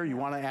earlier. You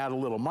want to add a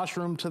little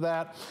mushroom to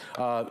that,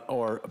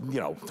 or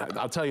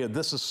I'll tell you,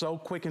 this is so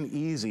quick and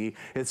easy.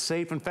 It's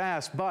safe and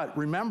fast. But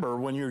remember,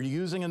 when you're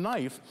using a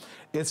knife,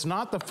 it's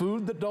not the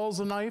food that dulls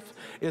the knife.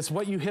 It's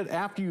what you hit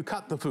after you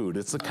cut the food.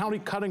 It's the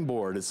cutting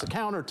board. It's the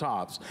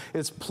countertops.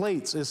 It's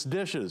plates. It's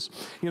dishes.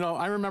 You know,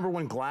 I remember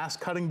when glass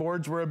cutting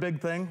boards were a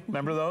big thing.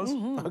 Remember those?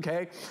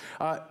 Okay.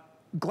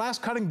 Glass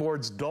cutting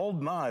boards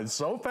dulled knives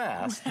so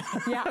fast.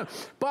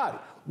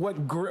 But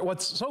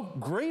what's so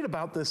great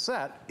about this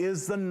set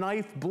is the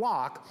knife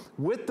block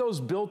with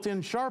those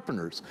built-in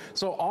sharpeners.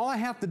 So all I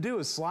have to do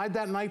is slide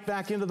that knife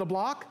back into the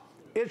block.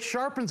 It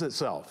sharpens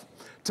itself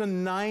to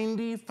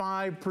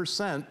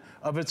 95%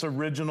 of its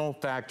original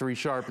factory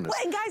sharpness. Well,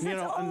 and guys,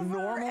 that's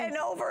over and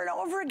over and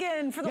over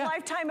again for the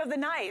lifetime of the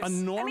knives. A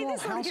normal I mean,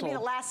 this household, would be the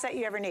last set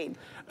you ever need.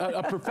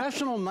 A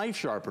professional knife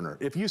sharpener,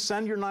 if you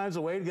send your knives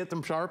away to get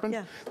them sharpened,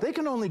 they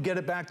can only get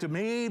it back to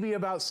maybe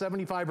about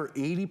 75 or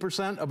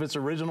 80% of its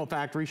original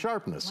factory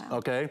sharpness,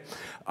 A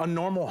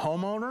normal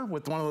homeowner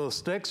with one of those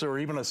sticks or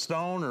even a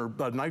stone or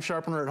a knife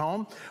sharpener at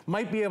home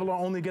might be able to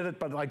only get it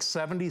by like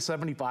 70,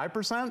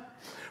 75%.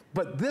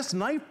 But this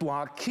knife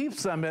block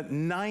keeps them at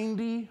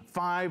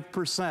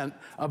 95%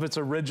 of its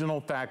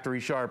original factory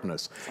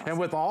sharpness. Awesome. And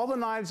with all the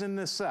knives in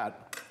this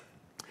set,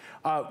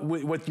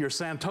 with your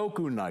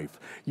Santoku knife,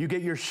 you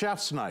get your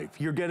chef's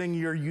knife, you're getting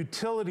your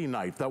utility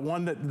knife, that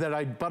one that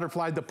I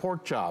butterflied the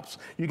pork chops.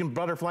 You can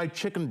butterfly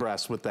chicken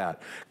breasts with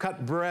that.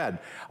 Cut bread.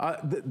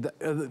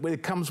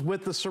 It comes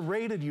with the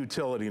serrated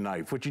utility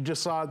knife, which you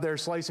just saw there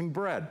slicing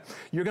bread.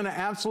 You're gonna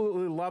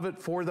absolutely love it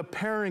for the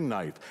paring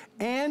knife.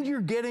 And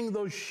you're getting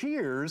those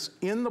shears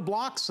in the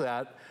block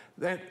set.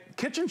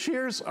 Kitchen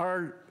shears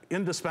are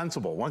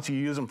indispensable once you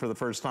use them for the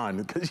first time,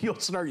 because you'll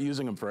start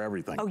using them for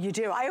everything. Oh, you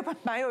do. I open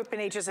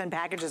HSN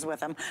packages with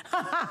them.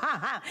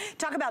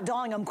 Talk about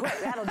dulling them quick.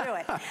 That'll do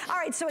it. All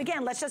right, so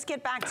again, let's just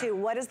get back to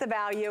what is the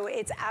value.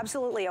 It's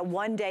absolutely a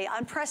one-day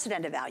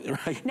unprecedented value.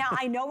 Now,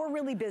 I know we're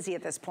really busy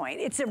at this point.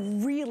 It's a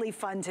really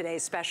fun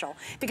today's special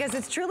because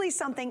it's truly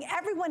something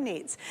everyone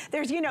needs.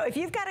 There's, if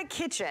you've got a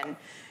kitchen,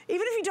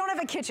 even if you don't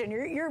have a kitchen,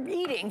 you're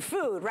eating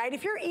food, right?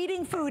 If you're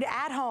eating food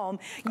at home,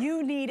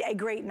 you need a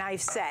great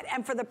knife set.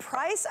 And for the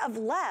price of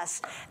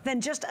less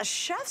than just a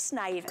chef's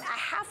knife, a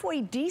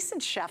halfway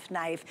decent chef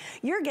knife,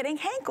 you're getting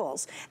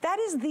Henckles. That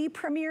is the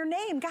premier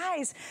name.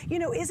 Guys,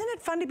 isn't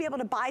it fun to be able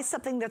to buy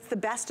something that's the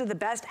best of the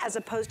best as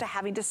opposed to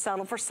having to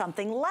settle for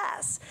something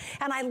less?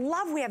 And I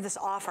love we have this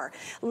offer.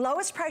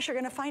 Lowest price you're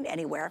gonna find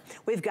anywhere.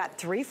 We've got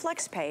 3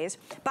 flex pays.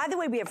 By the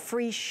way, we have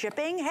free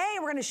shipping. Hey,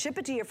 we're gonna ship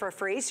it to you for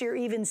free, so you're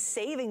even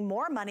saving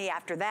more money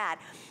after that.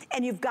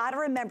 And you've got to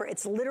remember,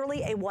 it's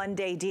literally a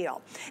one-day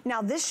deal.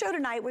 Now, this show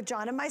tonight with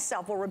John and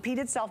myself will repeat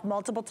itself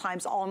multiple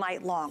times all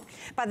night long.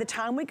 By the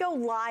time we go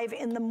live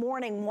in the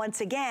morning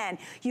once again,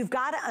 you've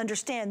got to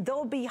understand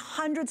there'll be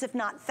hundreds, if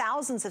not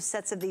thousands, of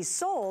sets of these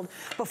sold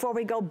before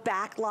we go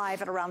back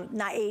live at around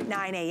 8,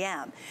 9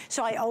 a.m.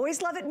 So I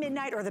always love at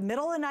midnight or the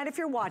middle of the night if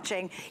you're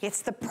watching.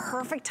 It's the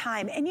perfect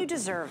time, and you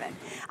deserve it.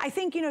 I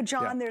think,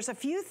 John, there's a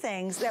few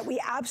things that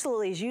we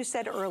absolutely, as you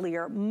said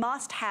earlier,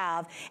 must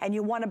have, and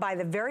you want to buy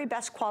the very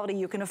best quality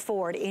you can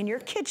afford in your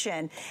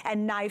kitchen,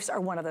 and knives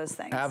are one of those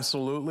things.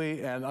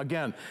 Absolutely. And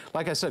again,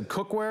 like I said,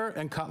 cookware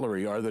and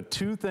cutlery are the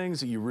 2 things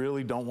that you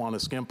really don't want to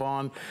skimp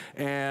on.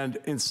 And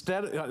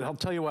instead, I'll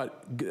tell you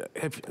what,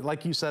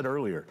 like you said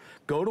earlier,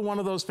 go to one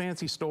of those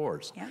fancy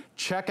stores.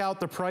 Check out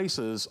the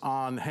prices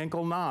on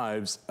Henckels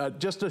knives,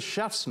 just a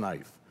chef's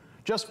knife.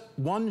 just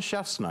one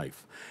chef's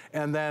knife.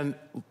 And then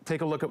take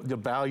a look at the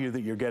value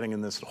that you're getting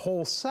in this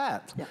whole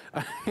set.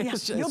 Yeah.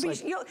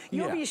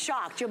 You'll be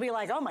shocked. You'll be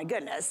like, oh my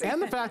goodness. And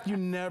the fact you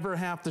never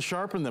have to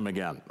sharpen them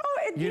again. Oh,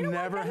 you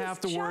never have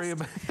to worry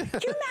about it.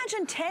 Can you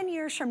imagine 10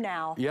 years from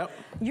now? Yep.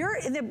 You're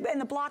in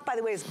the block, by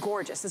the way, is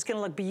gorgeous. It's going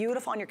to look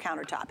beautiful on your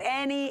countertop.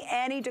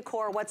 Any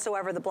decor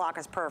whatsoever, the block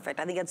is perfect.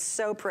 I think it's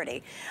so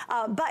pretty.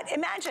 But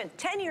imagine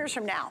 10 years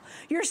from now,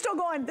 you're still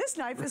going, this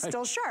knife is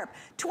still sharp.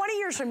 20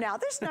 years from now,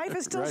 this knife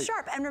is still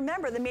sharp. And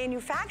remember, the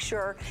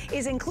manufacturer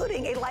is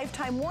including a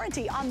lifetime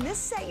warranty. On this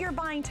set you're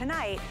buying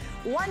tonight,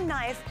 one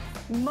knife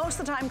most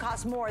of the time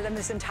costs more than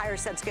this entire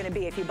set's going to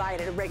be if you buy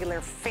it at a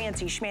regular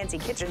fancy schmancy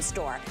kitchen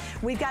store.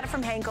 We've got it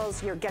from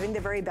Henckels. You're getting the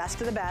very best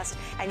of the best,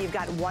 and you've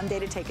got one day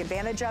to take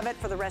advantage of it.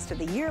 For the rest of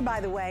the year, by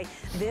the way,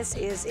 this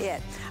is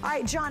it. All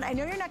right, John, I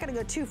know you're not going to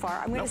go too far.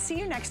 I'm going to see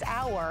you next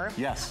hour.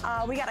 Yes.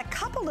 We got a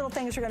couple little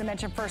things we're going to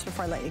mention first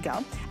before I let you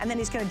go, and then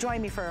he's going to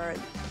join me for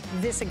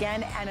this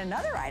again and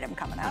another item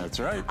coming up. That's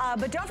right.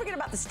 But don't forget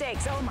about the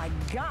steaks. Oh my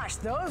gosh,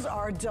 those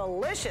are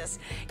delicious.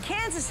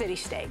 Kansas City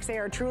steaks, they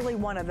are truly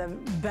one of the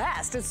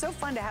best. It's so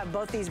fun to have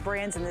both these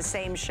brands in the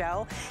same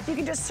show. You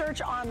can just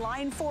search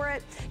online for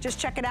it. Just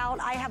check it out.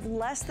 I have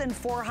less than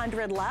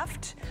 400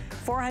 left,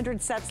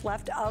 400 sets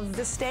left of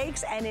the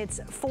steaks, and it's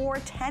 4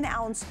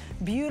 10-ounce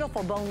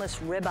beautiful boneless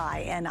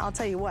ribeye. And I'll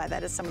tell you what,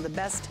 that is some of the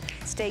best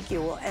steak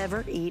you will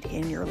ever eat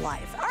in your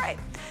life. All right.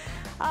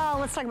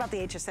 Let's talk about the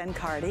HSN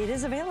card. It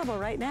is available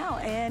right now,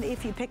 and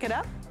if you pick it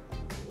up,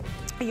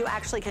 you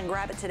actually can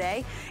grab it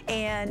today,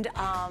 and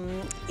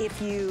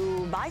if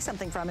you buy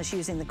something from us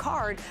using the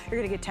card, you're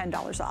gonna get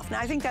 $10 off. Now,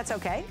 I think that's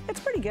okay. It's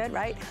pretty good,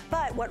 right?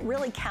 But what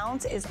really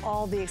counts is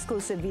all the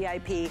exclusive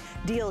VIP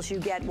deals you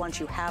get once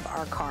you have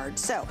our card.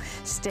 So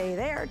stay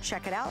there,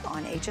 check it out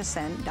on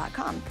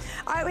hsn.com.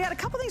 All right, we got a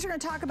couple things we're gonna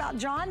talk about,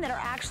 John, that are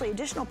actually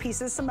additional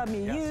pieces. Some of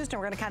them you used, and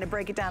we're gonna kind of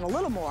break it down a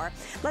little more.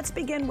 Let's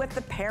begin with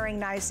the paring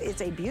knives.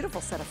 It's a beautiful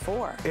set of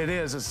 4. It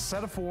is. It's a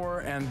set of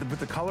 4, and with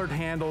the colored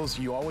handles,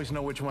 you always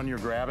know which one you're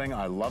grabbing.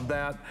 I love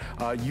that.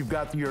 You've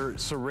got your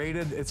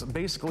serrated, it's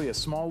basically a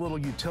small little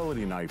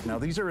utility knife. Now,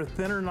 these are a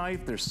thinner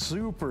knife. They're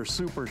super,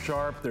 super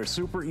sharp. They're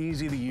super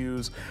easy to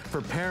use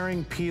for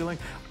paring, peeling.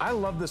 I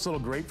love this little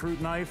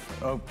grapefruit knife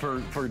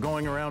for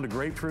going around a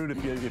grapefruit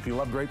if you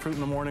love grapefruit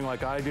in the morning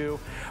like I do.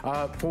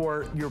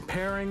 For your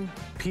paring,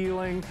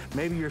 peeling,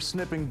 maybe you're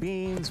snipping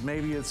beans,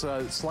 maybe it's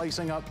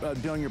slicing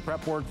up, doing your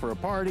prep work for a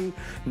party.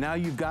 Now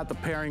you've got the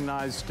paring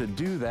knives to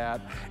do that,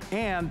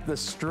 and the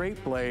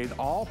straight blade.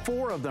 All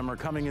 4 of them are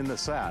coming in the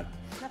set.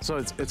 So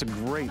it's a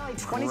great,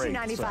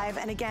 $22.95,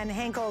 and again,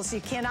 Henckels, you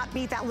cannot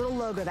beat that little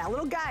logo, that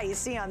little guy you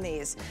see on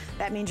these.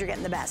 That means you're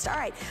getting the best. All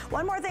right,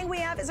 one more thing we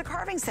have is a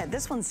carving set.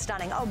 This one's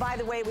stunning. Oh, by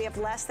the way, we have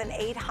less than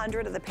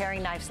 800 of the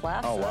paring knives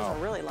left, so those are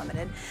really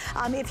limited.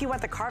 If you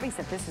want the carving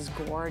set, this is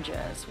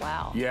gorgeous.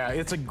 Wow. Yeah,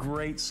 it's a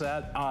great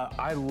set.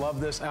 I love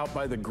this out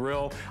by the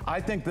grill. I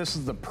think this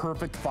is the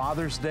perfect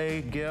Father's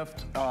Day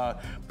gift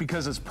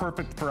because it's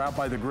perfect for out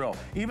by the grill.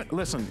 Even,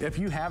 listen, if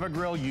you have a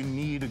grill, you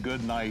need a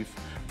good knife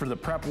for the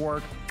prep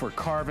work, for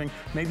carving.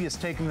 Maybe it's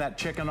taking that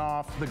chicken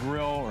off the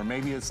grill, or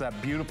maybe it's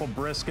that beautiful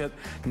brisket.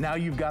 Now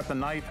you've got the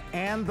knife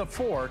and the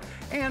fork.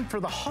 And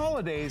for the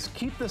holidays,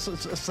 keep this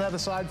set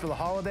aside for the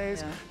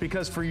holidays,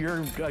 because for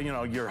your,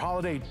 your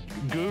holiday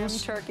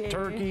goose,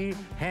 turkey,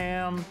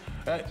 ham,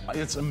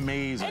 it's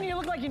amazing. And you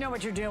look like you know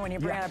what you're doing when you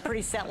bring out a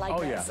pretty set like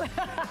this.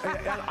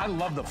 Yeah. I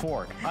love the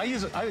fork. I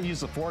use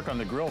the fork on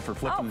the grill for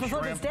flipping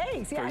shrimp.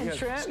 Flipping steaks, and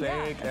shrimp.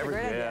 Steak, All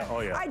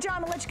right, John,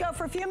 I'm gonna let you go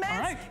for a few minutes. All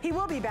right. He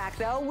will be back,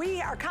 though.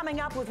 We are coming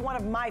up with one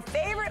of my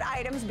favorite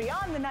items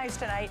beyond the knives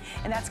tonight,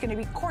 and that's gonna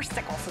be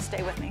corsicles, so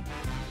stay with me.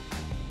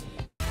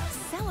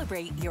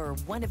 Celebrate your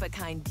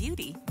one-of-a-kind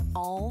beauty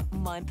all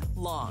month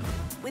long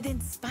with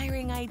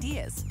inspiring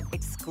ideas,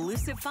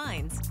 exclusive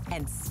finds,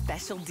 and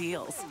special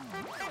deals.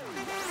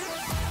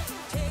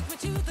 Take me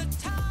to the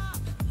top.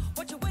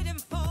 What you waiting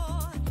for?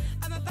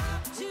 I'm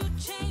about to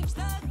change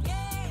the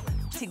game.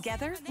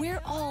 Together,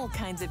 we're all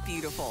kinds of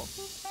beautiful.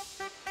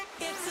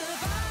 It's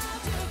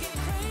about to get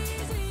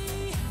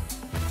crazy.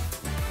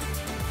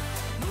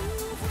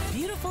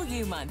 Beautiful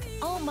You Month,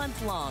 all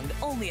month long,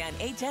 only on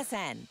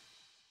HSN.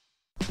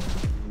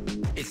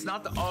 It's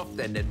not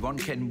often that one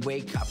can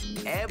wake up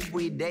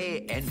every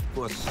day and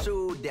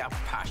pursue their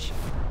passion.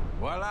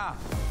 Voila!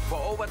 For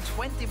over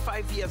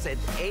 25 years at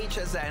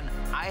HSN,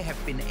 I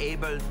have been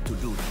able to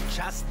do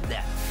just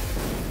that.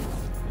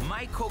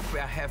 My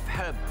cookware have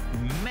helped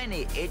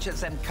many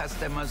HSN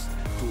customers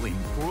to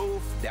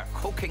improve their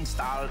cooking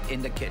style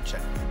in the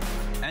kitchen.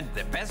 And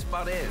the best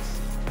part is,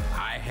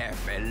 I have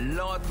a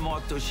lot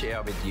more to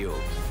share with you.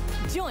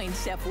 Join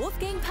Chef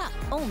Wolfgang Puck,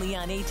 only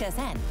on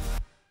HSN.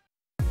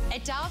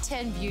 At Dial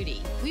 10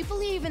 Beauty, we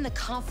believe in the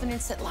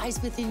confidence that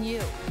lies within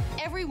you.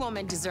 Every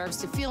woman deserves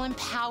to feel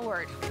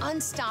empowered,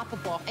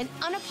 unstoppable, and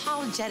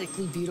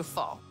unapologetically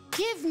beautiful.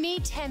 Give me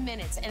 10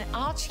 minutes and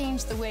I'll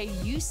change the way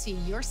you see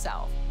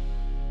yourself.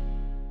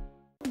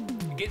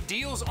 Get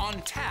deals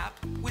on tap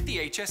with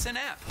the HSN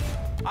app.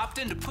 Opt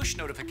in to push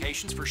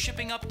notifications for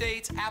shipping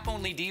updates,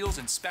 app-only deals,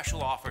 and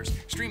special offers.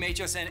 Stream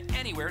HSN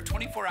anywhere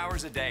 24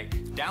 hours a day.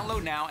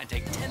 Download now and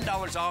take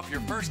 $10 off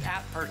your first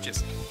app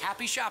purchase.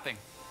 Happy shopping.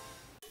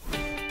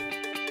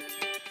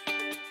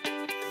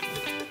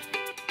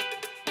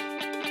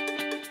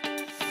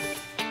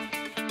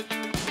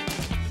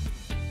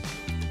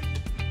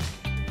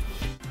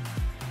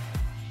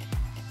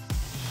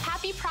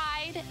 Happy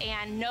Pride,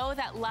 and know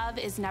that love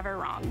is never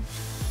wrong.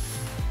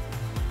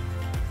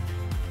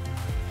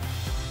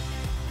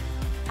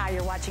 Hi,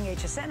 you're watching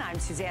HSN. I'm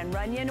Suzanne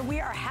Runyon. We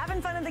are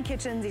having fun in the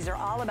kitchen. These are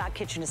all about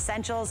kitchen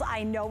essentials.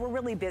 I know we're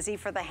really busy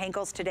for the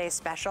Henckles Today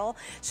special,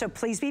 so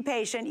please be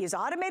patient. Use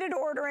automated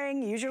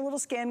ordering, use your little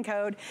scan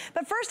code.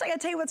 But first, I gotta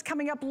tell you what's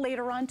coming up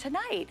later on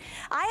tonight.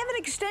 I have an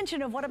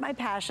extension of one of my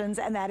passions,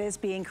 and that is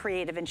being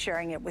creative and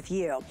sharing it with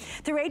you.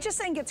 Through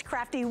HSN Gets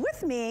Crafty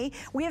with me,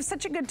 we have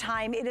such a good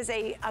time. It is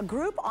a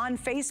group on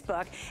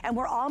Facebook, and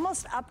we're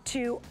almost up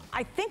to,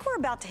 I think we're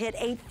about to hit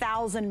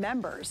 8,000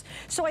 members.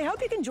 So I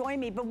hope you can join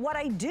me, but what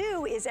I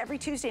do is every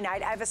Tuesday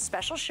night, I have a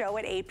special show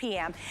at 8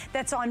 p.m.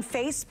 that's on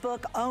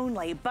Facebook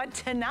only. But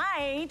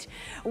tonight,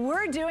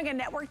 we're doing a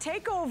network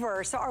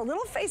takeover. So our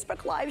little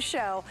Facebook Live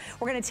show,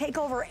 we're gonna take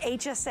over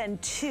HSN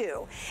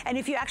 2. And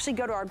if you actually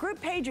go to our group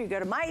page or you go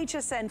to my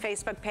HSN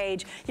Facebook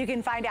page, you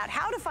can find out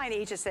how to find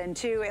HSN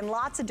 2 in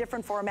lots of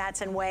different formats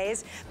and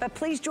ways. But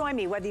please join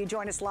me, whether you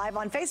join us live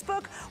on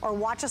Facebook or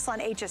watch us on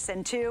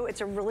HSN 2.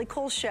 It's a really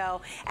cool show,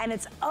 and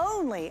it's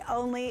only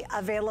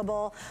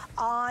available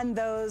on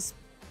those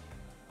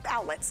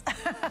outlets.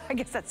 I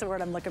guess that's the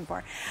word I'm looking for.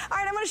 All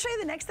right, I'm gonna show you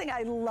the next thing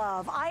I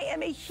love. I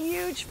am a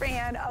huge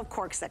fan of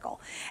Corksicle.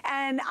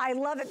 And I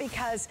love it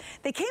because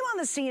they came on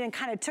the scene and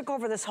kind of took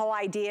over this whole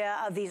idea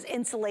of these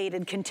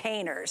insulated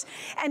containers.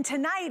 And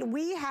tonight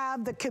we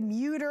have the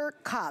commuter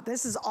cup.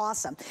 This is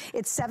awesome.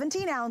 It's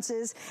 17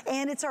 ounces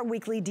and it's our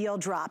weekly deal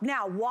drop.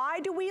 Now,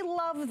 why do we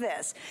love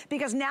this?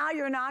 Because now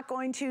you're not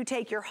going to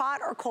take your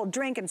hot or cold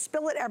drink and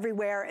spill it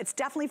everywhere. It's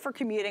definitely for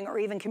commuting or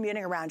even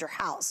commuting around your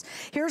house.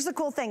 Here's the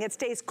cool thing. It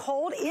stays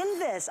cold in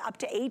this up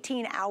to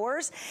 18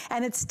 hours,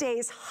 and it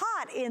stays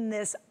hot in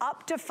this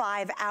up to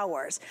 5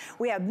 hours.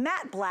 We have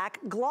matte black,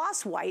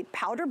 gloss white,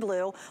 powder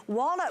blue,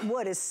 walnut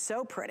wood is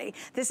so pretty.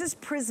 This is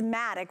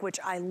prismatic,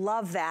 which I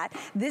love that.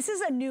 This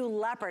is a new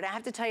leopard. I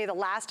have to tell you, the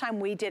last time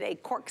we did a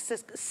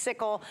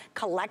Corksicle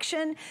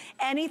collection,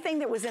 anything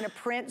that was in a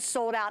print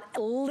sold out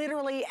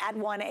literally at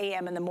 1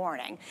 a.m. in the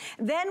morning.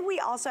 Then we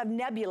also have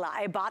Nebula.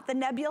 I bought the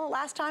Nebula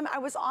last time I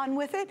was on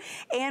with it,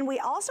 and we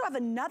also have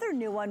another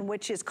new one,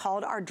 which is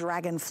called our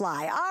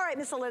Dragonfly. All right,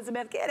 Miss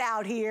Elizabeth, get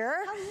out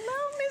here.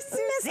 Hello, Miss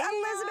Suzanne. Miss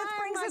Elizabeth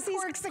brings us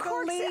these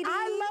Corksicle lady.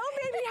 Hello,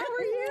 baby, how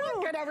are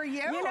you? Good, how are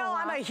you? You know,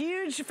 I'm a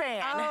huge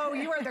fan. Oh,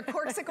 you are the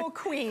Corksicle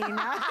queen. Oh,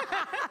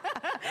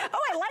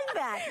 I like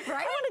that. Right?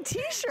 I want a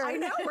t-shirt. I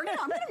know,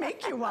 I'm gonna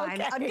make you one.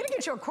 Okay. I'm gonna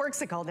get you a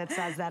Corksicle that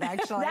says that,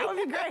 actually. That would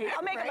be great.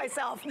 I'll make it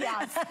myself.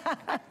 Yes.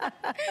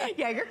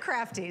 Yeah, you're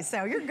crafty,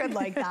 so you're good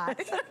like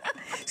that.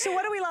 So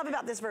what do we love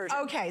about this version?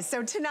 Okay,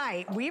 so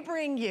tonight we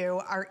bring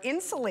you our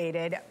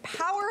insulated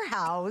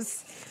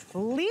powerhouse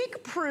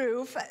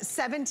leak-proof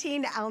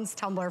 17-ounce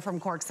tumbler from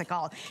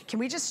Corksicle. Can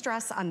we just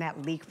stress on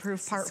that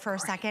leak-proof part for a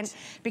second?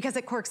 Because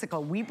at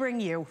Corksicle, we bring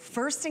you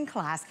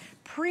first-in-class,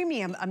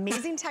 premium,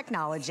 amazing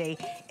technology,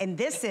 and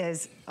this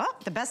is,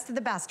 the best of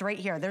the best right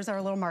here. There's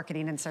our little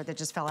marketing insert that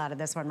just fell out of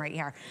this one right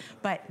here.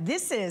 But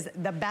this is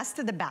the best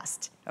of the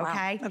best,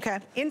 okay? Wow. Okay.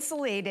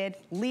 Insulated,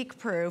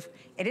 leak-proof.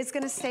 It is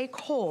gonna stay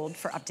cold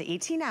for up to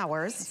 18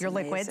 hours, That's your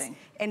liquids, amazing.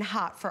 and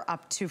hot for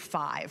up to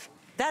 5.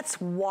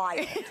 That's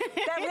wild.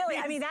 That really,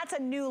 I mean, that's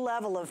a new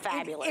level of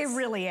fabulous. It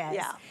really is.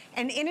 Yeah.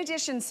 And in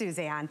addition,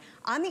 Suzanne,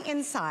 on the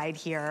inside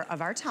here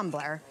of our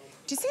tumbler,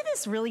 do you see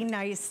this really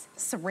nice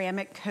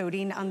ceramic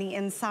coating on the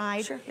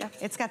inside? Sure, yeah.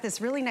 It's got this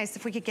really nice,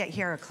 if we could get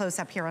here a close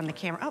up here on the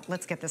camera. Oh,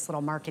 let's get this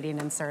little marketing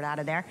insert out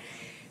of there.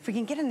 If we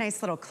can get a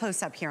nice little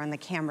close up here on the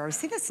camera,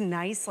 see this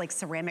nice like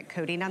ceramic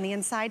coating on the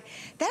inside?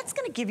 That's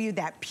gonna give you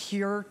that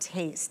pure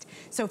taste.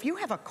 So if you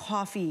have a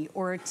coffee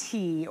or a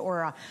tea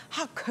or a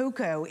hot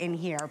cocoa in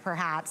here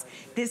perhaps,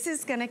 this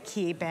is gonna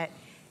keep it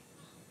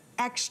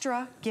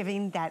extra,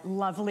 giving that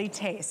lovely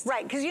taste.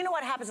 Right, because you know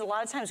what happens a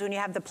lot of times when you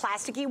have the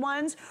plasticky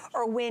ones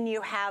or when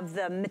you have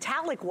the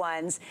metallic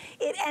ones,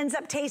 it ends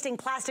up tasting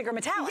plastic or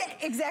metallic.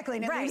 Yeah, exactly,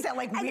 and it leaves that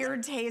like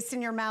weird taste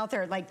in your mouth,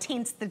 or it like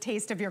taints the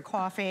taste of your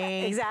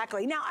coffee.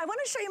 Exactly. Now, I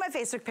want to show you my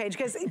Facebook page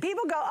because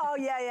people go, oh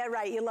yeah,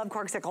 right, you love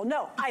Corksicle.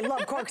 No, I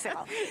love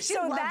Corksicle.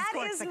 So that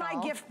is my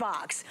gift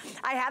box.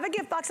 I have a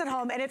gift box at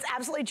home and it's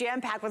absolutely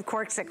jam-packed with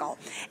Corksicle.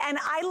 And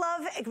I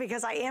love,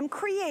 because I am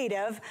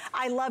creative,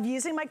 I love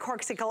using my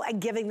Corksicle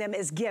giving them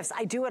as gifts.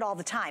 I do it all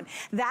the time.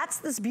 That's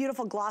this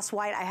beautiful gloss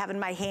white I have in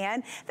my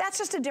hand. That's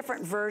just a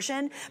different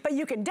version, but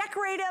you can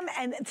decorate them,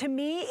 and to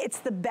me, it's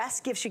the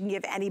best gifts you can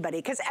give anybody,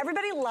 because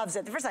everybody loves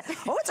it. The first time,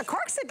 oh, it's a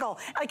corksicle.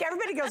 Like,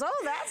 everybody goes,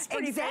 oh, that's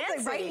pretty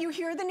fancy. Right? You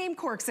hear the name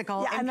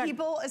corksicle, and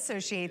people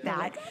associate that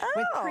like,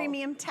 with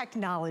premium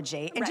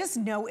technology. And just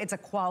know it's a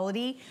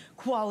quality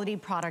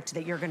product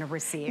that you're gonna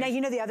receive. Now,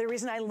 you know, the other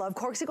reason I love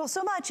corksicle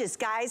so much is,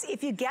 guys,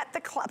 if you get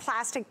the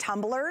plastic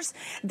tumblers,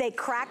 they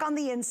crack on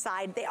the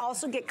inside. They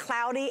also get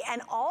cloudy,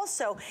 and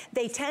also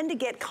they tend to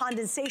get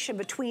condensation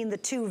between the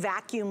two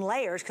vacuum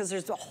layers because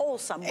there's a hole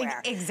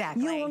somewhere.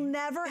 Exactly. You will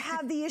never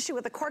have the issue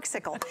with a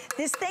corksicle.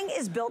 This thing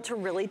is built to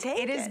really take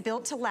it. It is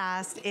built to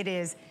last. It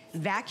is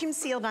vacuum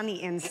sealed on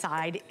the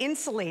inside,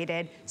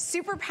 insulated,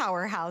 super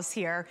powerhouse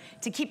here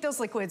to keep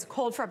those liquids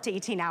cold for up to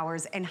 18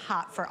 hours and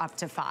hot for up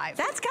to 5.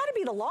 That's gotta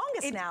be the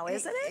longest now,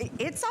 isn't it?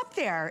 It's up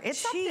there.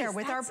 It's up there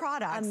with our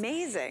products.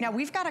 Amazing. Now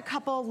we've got a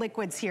couple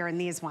liquids here in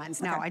these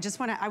ones. Now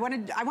I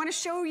want to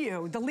show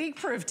you the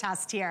leak-proof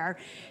test here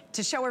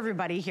to show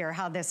everybody here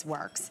how this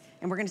works.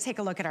 And we're gonna take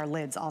a look at our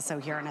lids also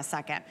here in a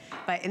second.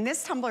 But in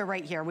this tumbler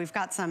right here, we've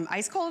got some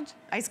ice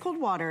cold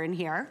water in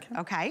here,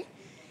 okay?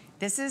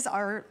 This is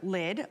our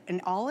lid,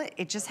 and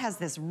it just has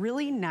this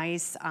really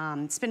nice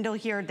spindle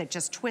here that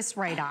just twists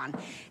right on.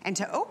 And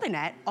to open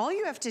it, all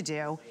you have to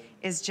do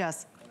is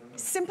just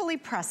simply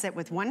press it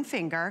with one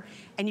finger,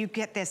 and you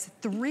get this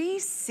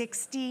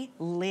 360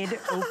 lid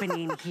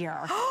opening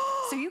here.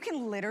 So you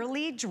can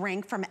literally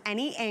drink from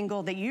any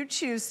angle that you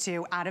choose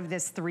to out of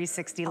this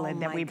 360 lid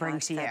that we bring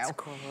to you. That's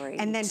great.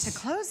 And then to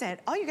close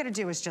it, all you gotta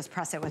do is just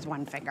press it with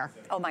one finger.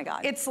 Oh my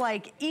God. It's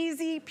like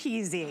easy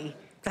peasy.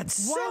 That's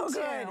so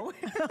good. I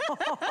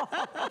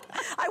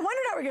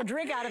wondered how we could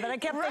drink out of it. I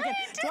kept thinking,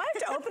 do I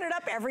have to open it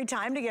up every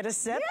time to get a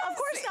sip? Yes. Of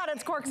course not,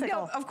 it's corksicle.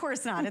 No, of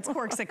course not, it's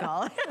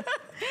corksicle.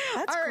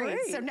 That's All great.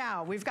 right, so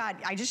now we've got,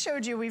 I just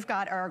showed you, we've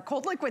got our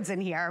cold liquids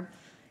in here.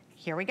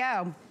 Here we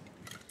go.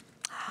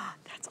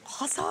 That's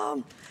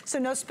awesome. So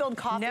no spilled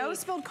coffee. No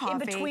spilled coffee. In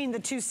between the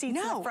two seats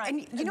in the front.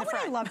 And you know what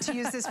I love to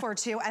use this for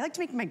too? I like to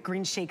make my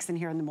green shakes in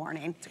here in the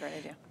morning. That's a great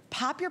idea.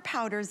 Pop your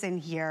powders in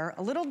here,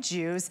 a little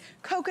juice,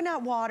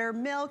 coconut water,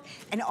 milk,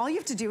 and all you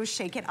have to do is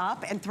shake it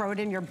up and throw it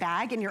in your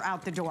bag and you're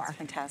out the door.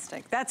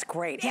 Fantastic. That's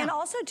great. Yeah. And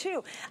also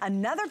too,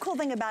 another cool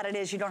thing about it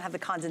is you don't have the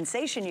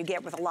condensation you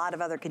get with a lot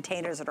of other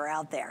containers that are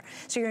out there.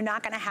 So you're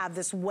not gonna have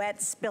this wet,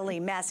 spilly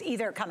mess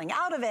either coming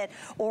out of it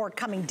or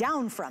coming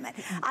down from it.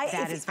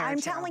 I'm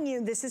telling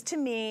you, this is to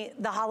me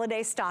the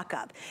holiday stock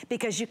up,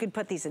 because you can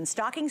put these in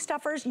stocking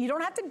stuffers. You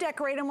don't have to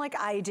decorate them like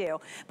I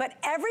do, but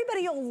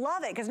everybody will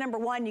love it because number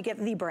one, you get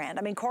the brand.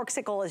 I mean,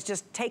 corksicle has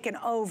just taken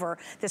over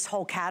this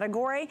whole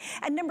category.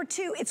 And number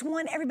two, it's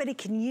one everybody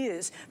can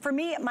use. For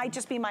me, it might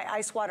just be my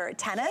ice water at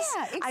tennis.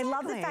 Yeah, exactly. I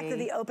love the fact that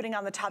the opening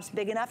on the top's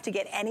big enough to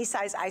get any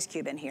size ice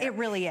cube in here. It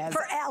really is.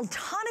 For a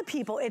ton of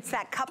people, it's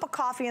that cup of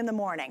coffee in the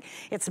morning.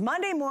 It's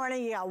Monday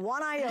morning, you got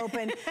one eye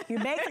open, you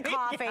make the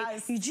coffee,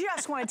 you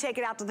just want to take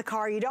it out to the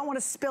car, you don't want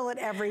to spill it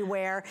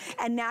everywhere,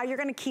 and now you're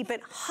going to keep it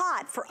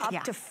hot for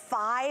up to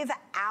 5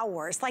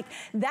 hours. Like,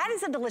 that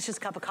is a delicious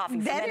cup of coffee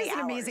for many hours. That is an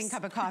amazing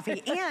cup of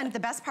coffee. And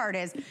the best part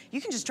is you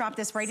can just drop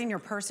this right in your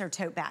purse or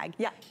tote bag.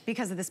 Yeah.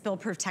 Because of the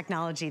spill-proof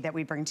technology that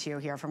we bring to you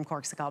here from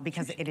Corksicle,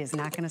 because it is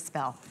not going to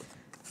spill.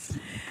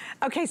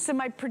 Okay, so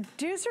my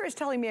producer is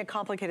telling me a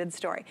complicated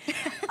story.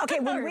 Okay,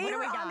 when we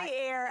were on the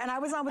air, and I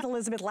was on with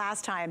Elizabeth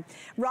last time,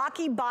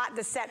 Rocky bought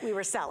the set we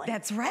were selling.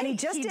 That's right, And he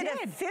just did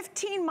a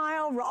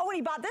 15-mile, oh, and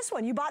he bought this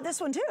one. You bought this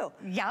one too.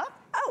 Yeah.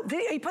 Oh,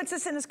 he puts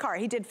this in his car.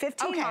 He did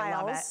 15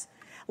 miles. Love it.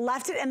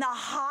 Left it in the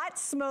hot,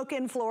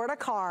 smoking Florida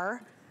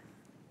car,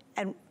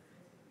 and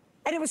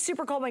it was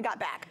super cold when we got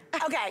back.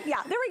 Okay,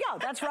 yeah, there we go.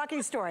 That's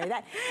Rocky's story.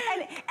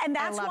 And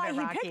that's why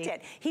he picked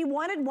it. He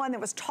wanted one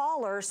that was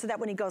taller so that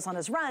when he goes on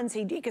his runs,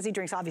 because he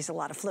drinks obviously a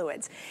lot of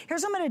fluids.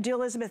 Here's what I'm gonna do,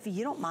 Elizabeth, if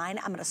you don't mind,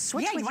 I'm gonna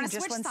switch with you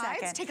just one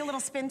second. Take a little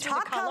spin through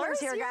Talk the colors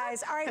here,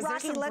 guys. All right,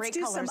 Rocky, let's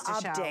do some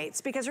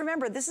updates. Because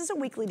remember, this is a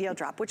weekly deal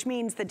drop, which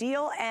means the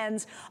deal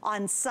ends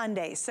on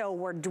Sunday. So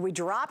we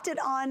dropped it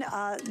on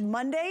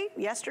Monday,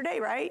 yesterday,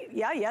 right?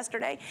 Yeah,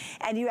 yesterday.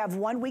 And you have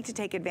 1 week to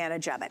take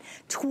advantage of it.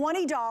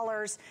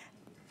 $20.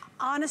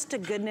 Honest to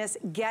goodness,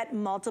 get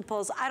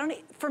multiples.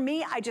 For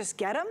me, I just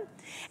get them,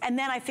 and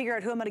then I figure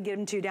out who I'm gonna give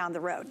them to down the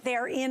road.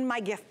 They're in my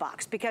gift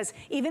box, because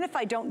even if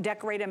I don't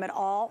decorate them at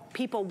all,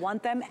 people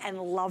want them and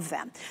love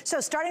them. So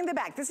starting the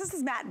back, this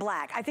is matte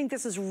black. I think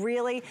this is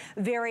really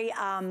very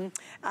unisex.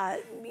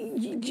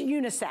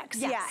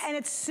 Yes. Yeah, and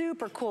it's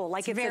super cool.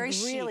 Like it's very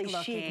a really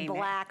chic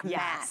black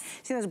matte.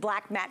 See those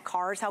black matte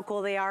cars, how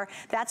cool they are?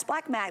 That's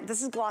black matte.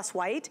 This is gloss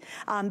white.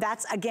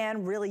 That's,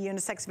 again, really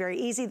unisex, very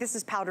easy. This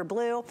is powder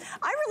blue.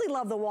 I really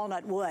love the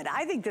walnut wood.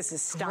 I think this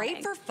is stunning.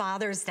 Great for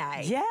Father's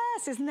Day.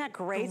 Yes, isn't that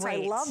great? So I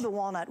love the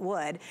walnut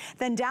wood.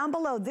 Then down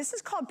below, this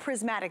is called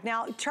prismatic.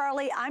 Now,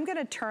 Charlie, I'm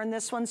gonna turn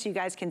this one so you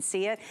guys can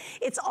see it.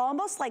 It's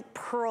almost like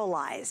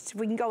pearlized.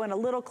 We can go in a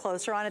little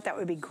closer on it, that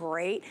would be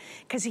great,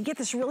 because you get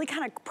this really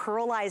kind of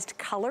pearlized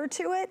color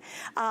to it.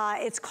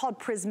 It's called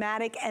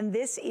prismatic, and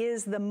this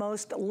is the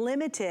most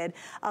limited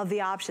of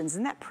the options.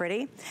 Isn't that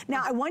pretty?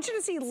 Now, I want you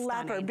to see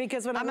leopard,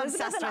 because when I'm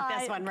Elizabeth obsessed with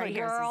this one right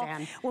here,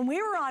 Suzanne. When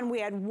we were on, we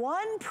had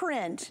one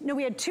print, no,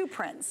 we had two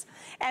prints,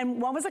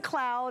 and one was a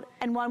cloud,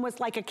 and one was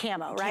like a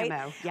camo, right?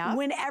 Camo, yeah.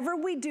 Whenever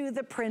we do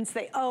the prints,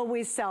 they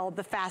always sell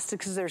the fastest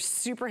because they're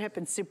super hip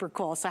and super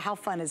cool, so how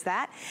fun is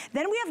that?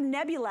 Then we have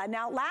Nebula.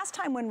 Now, last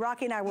time when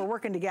Rocky and I were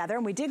working together,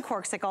 and we did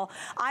Corksicle,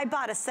 I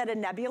bought a set of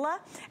Nebula,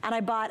 and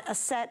I bought a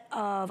set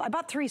of, I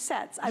bought 3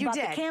 sets. I bought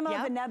the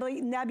camo, the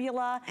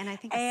Nebula, and I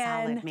think a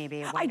solid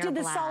maybe, white I did or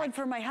the black. solid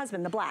for my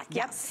husband, the black,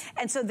 Yes.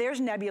 And so there's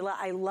Nebula,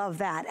 I love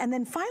that. And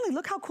then finally,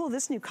 look how cool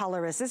this new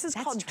color is. This is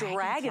called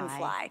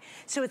Dragonfly.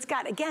 So it's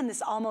got, again,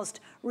 this almost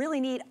really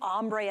neat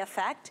ombre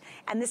effect,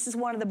 and this is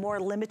one of the more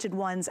limited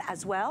ones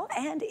as well,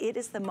 and it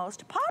is the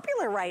most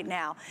popular right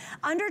now.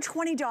 Under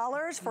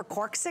 $20 for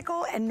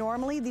Corksicle, and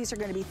normally these are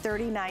gonna be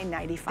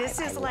 $39.95. This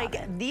is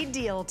like the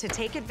deal to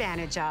take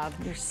advantage of.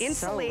 You're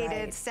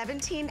Insulated, so right.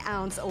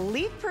 17-ounce,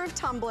 leak-proof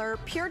tumbler,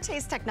 pure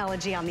taste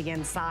technology on the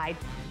inside.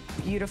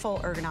 Beautiful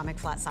ergonomic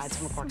flat sides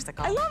from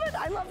Corksicle. I love it.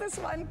 I love this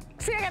one.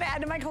 See, I got to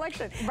add to my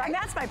collection. Right. And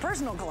that's my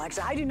personal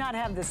collection. I do not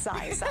have this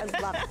size. I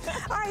love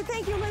it. All right,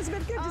 thank you,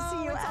 Elizabeth. Good to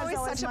see you. It's always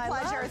such a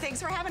pleasure.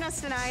 Thanks for having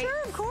us tonight.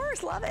 Sure, of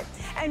course. Love it.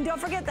 And don't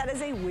forget, that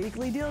is a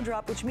weekly deal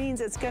drop, which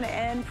means it's going to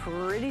end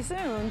pretty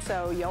soon.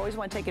 So you always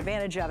want to take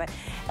advantage of it,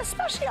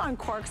 especially on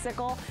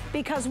Corksicle,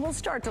 because we'll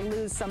start to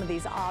lose some of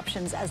these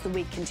options as the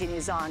week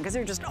continues on, because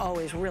they're just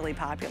always really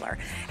popular.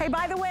 Hey,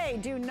 by the way,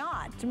 do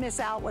not miss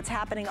out what's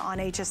happening on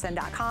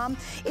hsn.com.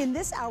 In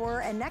this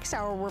hour and next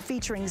hour, we're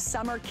featuring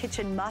summer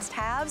kitchen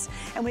must-haves,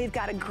 and we've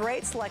got a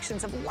great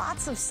selections of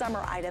lots of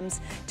summer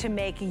items to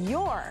make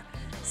your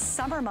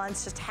summer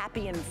months just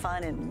happy and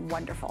fun and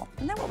wonderful.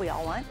 Isn't that what we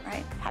all want,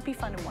 right? Happy,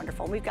 fun, and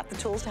wonderful. We've got the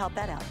tools to help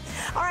that out.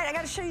 All right, I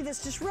got to show you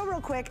this just real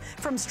quick.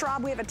 From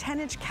Straub, we have a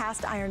 10-inch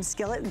cast iron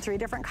skillet in 3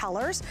 different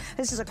colors.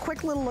 This is a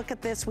quick little look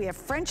at this. We have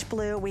French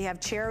blue, we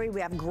have cherry,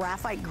 we have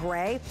graphite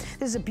gray.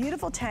 This is a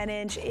beautiful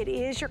 10-inch. It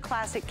is your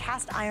classic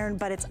cast iron,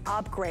 but it's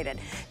upgraded.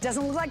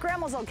 Doesn't look like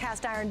Grandma's old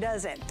cast iron,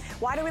 does it?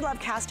 Why do we love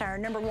cast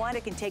iron? Number one,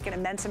 it can take an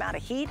immense amount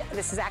of heat.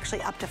 This is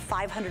actually up to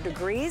 500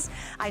 degrees.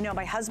 I know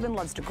my husband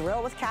loves to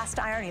grill with cast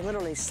iron. He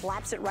literally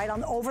slaps it right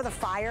on over the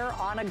fire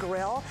on a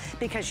grill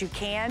because you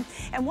can.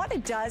 And what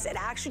it does, it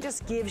actually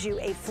just gives you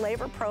a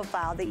flavor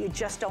profile that you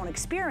just don't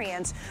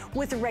experience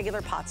with the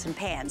regular pots and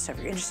pans. So if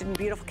you're interested in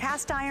beautiful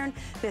cast iron,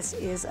 this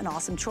is an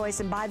awesome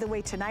choice. And by the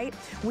way, tonight,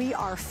 we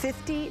are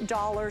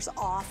 $50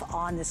 off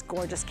on this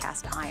gorgeous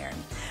cast iron.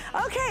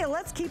 Okay,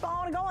 let's keep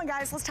on going,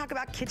 guys. Let's talk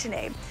about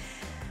KitchenAid.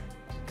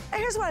 And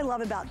here's what I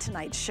love about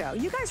tonight's show.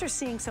 You guys are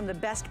seeing some of the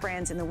best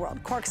brands in the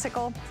world.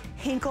 Corksicle,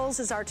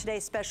 Henckles is our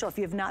today's special. If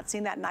you have not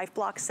seen that knife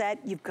block set,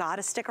 you've got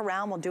to stick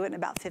around. We'll do it in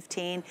about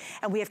 15.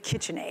 And we have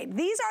KitchenAid.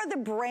 These are the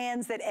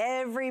brands that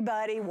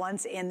everybody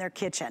wants in their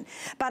kitchen.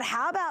 But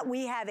how about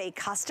we have a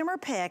customer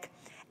pick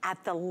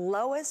at the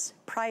lowest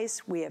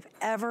price we have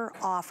ever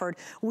offered.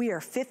 We are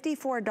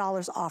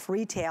 $54 off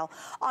retail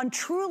on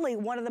truly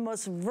one of the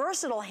most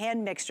versatile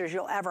hand mixers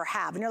you'll ever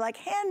have. And you're like,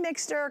 hand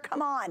mixer,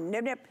 come on.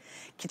 Nip, nip.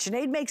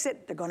 KitchenAid makes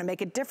it. They're gonna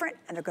make it different,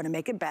 and they're gonna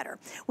make it better.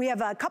 We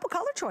have a couple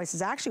color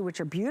choices, actually,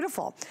 which are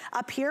beautiful.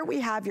 Up here, we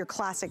have your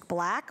classic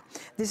black.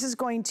 This is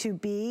going to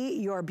be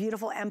your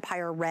beautiful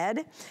Empire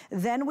red.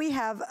 Then we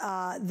have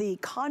the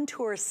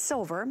contour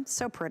silver,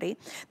 so pretty.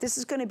 This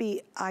is gonna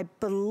be, I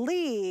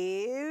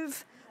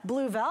believe,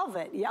 Blue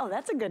Velvet. Yeah,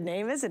 that's a good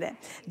name, isn't it?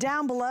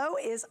 Down below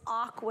is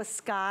Aqua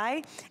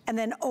Sky. And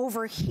then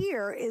over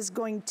here is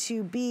going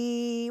to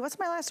be, what's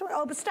my last one?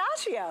 Oh,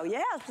 Pistachio.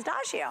 Yeah,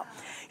 Pistachio.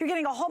 You're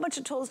getting a whole bunch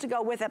of tools to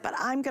go with it, but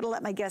I'm going to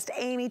let my guest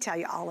Amy tell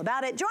you all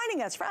about it.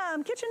 Joining us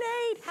from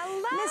KitchenAid.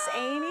 Hello. Miss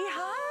Amy,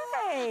 hi.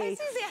 Hi,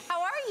 Susie.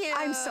 How are you?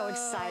 I'm so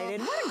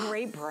excited. What a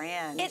great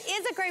brand. It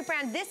is a great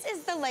brand. This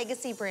is the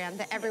legacy brand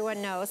that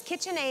everyone knows.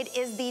 KitchenAid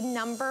is the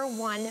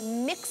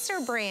 #1 mixer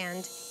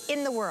brand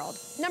in the world.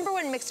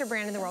 #1 mixer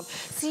brand in the world.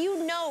 So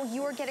you know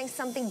you are getting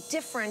something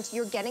different,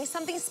 you're getting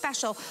something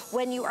special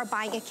when you are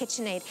buying a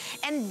KitchenAid.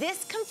 And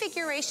this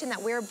configuration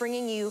that we're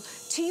bringing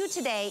to you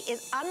today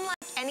is unlike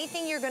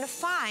anything you're gonna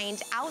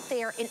find out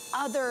there in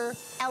other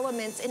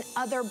elements, in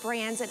other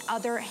brands, and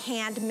other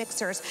hand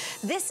mixers.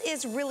 This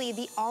is really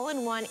the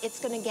all-in-one. It's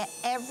gonna get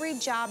every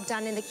job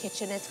done in the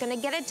kitchen. It's gonna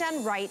get it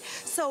done right.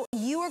 So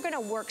you are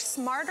gonna work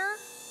smarter,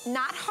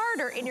 not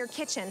harder in your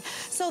kitchen.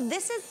 So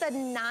this is the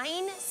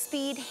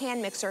 9-speed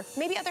hand mixer.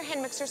 Maybe other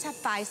hand mixers have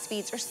 5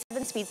 speeds or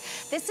 7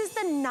 speeds. This is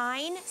the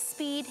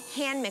 9-speed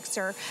hand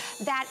mixer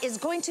that is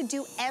going to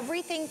do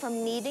everything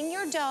from kneading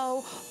your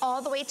dough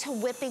all the way to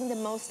whipping the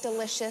most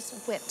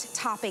delicious whipped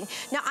topping.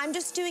 Now I'm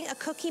just doing a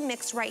cookie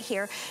mix right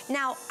here.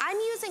 Now I'm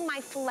using my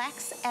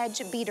Flex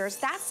Edge beaters.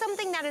 That's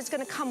something that is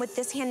gonna come with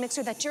this hand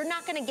mixer that you're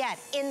not gonna get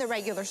in the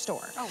regular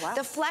store. Oh, wow.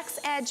 The Flex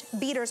Edge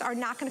beaters are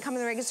not gonna come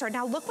in the regular store.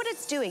 Now look what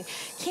it's doing.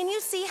 Can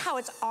you see how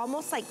it's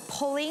almost like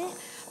pulling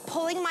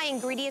my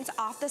ingredients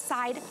off the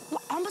side,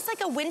 almost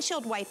like a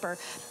windshield wiper.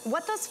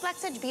 What those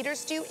Flex Edge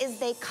beaters do is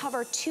they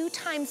cover 2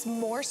 times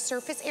more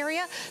surface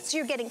area, so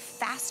you're getting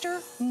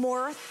faster,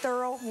 more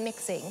thorough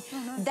mixing.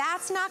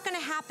 That's not gonna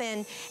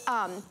happen.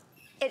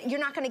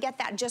 You're not gonna get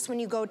that just when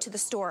you go to the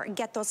store and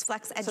get those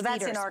Flex Edge beaters. So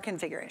that's in our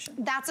configuration?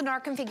 That's in our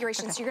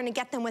configuration, so you're gonna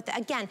get them with it.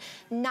 Again,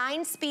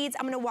 9 speeds.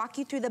 I'm gonna walk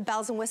you through the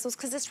bells and whistles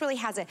because this really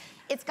has it.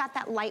 It's got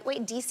that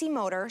lightweight DC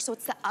motor, so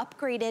it's the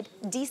upgraded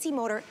DC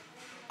motor.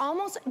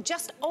 Almost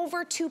just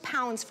over 2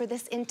 pounds for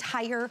this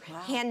entire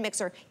hand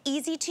mixer.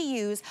 Easy to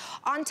use.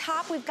 On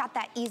top, we've got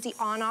that easy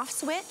on-off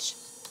switch.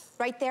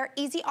 Right there,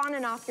 easy on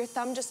and off. Your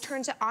thumb just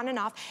turns it on and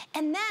off.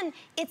 And then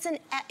it's an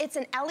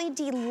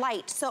LED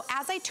light. So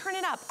as I turn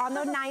it up on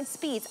those 9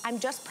 speeds, I'm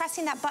just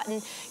pressing that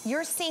button.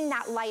 You're seeing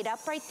that light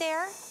up right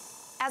there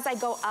as I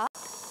go up,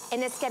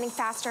 and it's getting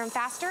faster and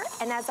faster.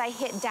 And as I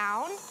hit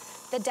down,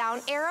 the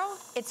down arrow,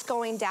 it's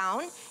going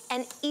down,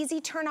 and easy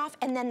turn off,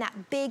 and then that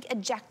big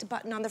eject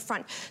button on the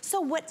front.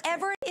 So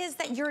whatever it is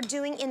that you're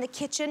doing in the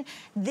kitchen,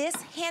 this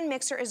hand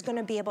mixer is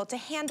gonna be able to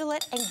handle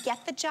it and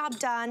get the job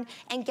done,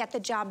 and get the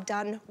job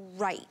done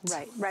right.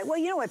 Right. Well,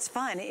 you know what's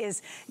fun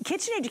is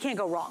KitchenAid, you can't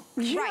go wrong.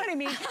 You know what I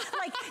mean?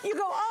 Like, you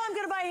go, oh, I'm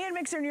gonna buy a hand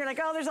mixer, and you're like,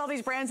 oh, there's all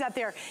these brands out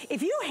there.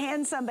 If you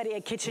hand somebody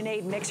a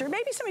KitchenAid mixer,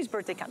 maybe somebody's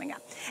birthday coming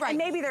up, and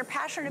maybe they're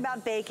passionate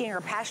about baking or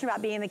passionate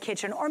about being in the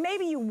kitchen, or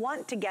maybe you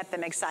want to get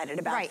them excited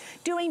about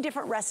doing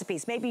different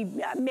recipes, maybe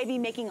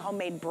making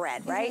homemade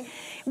bread, right?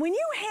 When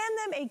you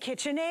hand them a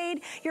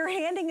KitchenAid, you're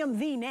handing them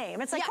the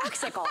name. It's like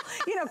Corksicle.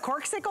 You know,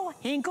 Corksicle,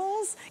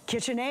 Henckles,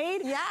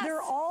 KitchenAid,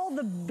 they're all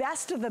the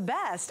best of the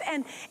best.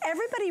 And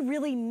everybody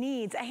really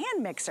needs a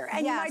hand mixer.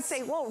 And you might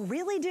say, well,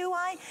 really do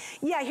I?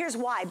 Yeah, here's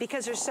why.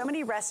 Because there's so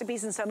many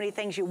recipes and so many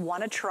things you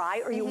want to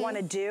try or you want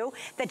to do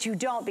that you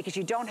don't because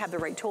you don't have the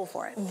right tool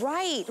for it.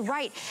 Right.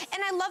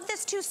 And I love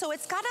this too. So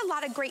it's got a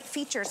lot of great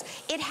features.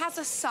 It has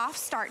a soft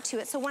start to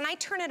it. So when I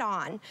turn it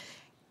on,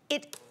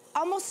 it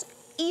almost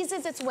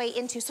eases its way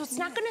into, so it's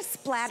not gonna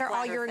splatter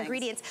all your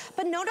ingredients.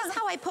 But notice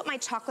how I put my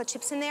chocolate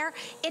chips in there?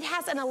 It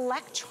has an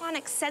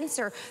electronic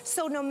sensor,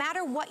 so no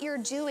matter what you're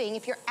doing,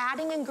 if you're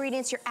adding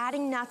ingredients, you're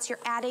adding nuts, you're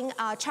adding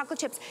chocolate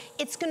chips,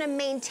 it's gonna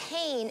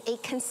maintain a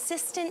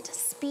consistent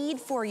speed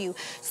for you.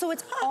 So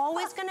it's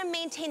always gonna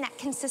maintain that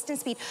consistent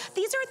speed.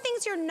 These are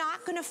things you're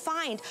not gonna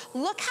find.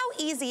 Look how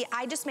easy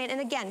I just made,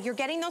 and again, you're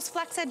getting those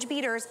Flex Edge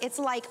beaters. It's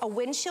like a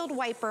windshield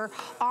wiper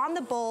on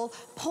the bowl,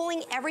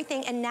 pulling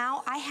everything, and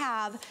now I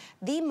have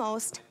the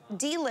most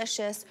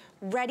delicious,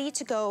 ready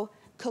to go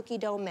cookie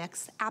dough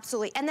mix,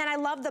 absolutely. And then I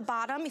love the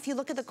bottom. If you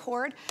look at the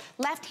cord,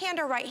 left hand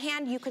or right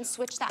hand, you can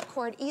switch that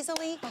cord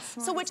easily.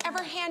 So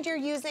whichever hand you're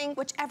using,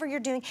 whichever you're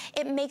doing,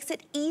 it makes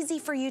it easy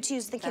for you to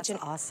use the kitchen.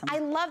 That's awesome. I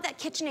love that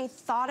KitchenAid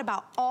thought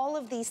about all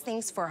of these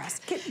things for us.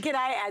 Can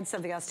I add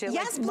something else too?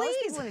 Yes, like, please.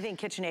 Most people when they think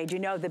KitchenAid, you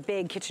know the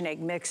big KitchenAid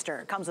mixer.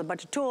 It comes with a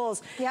bunch of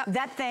tools.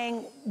 That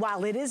thing,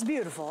 while it is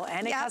beautiful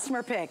and a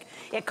customer pick,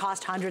 it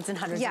costs hundreds and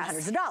hundreds and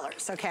hundreds of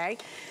dollars, okay?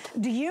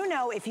 Do you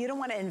know if you don't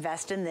want to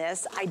invest in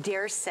this, I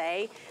dare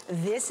say,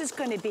 this is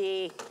going to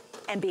be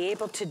and be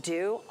able to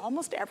do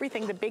almost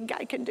everything the big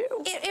guy can do.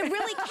 It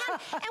really can.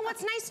 And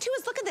what's nice too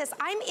is look at this.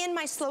 I'm in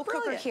my slow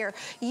cooker here.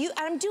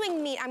 I'm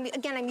doing meat.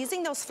 I'm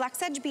using those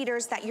Flex Edge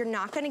beaters that you're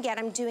not gonna get.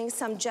 I'm doing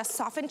some just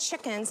softened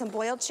chicken, some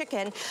boiled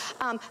chicken.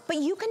 But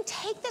you can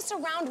take this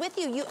around with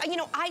you. You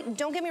know,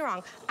 don't get me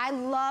wrong. I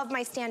love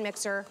my stand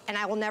mixer and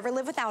I will never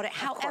live without it.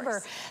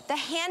 However, the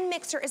hand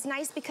mixer is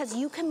nice because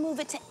you can move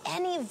it to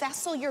any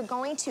vessel you're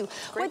going to.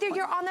 Whether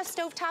you're on the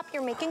stovetop,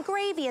 you're making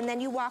gravy, and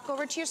then you walk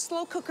over to your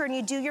slow cooker and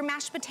you do your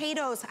mashed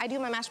potatoes. I do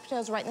my mashed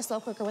potatoes right in the slow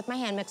cooker with my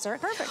hand mixer.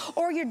 Perfect.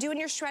 Or you're doing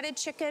your shredded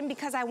chicken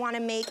because I want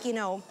to make, you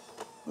know,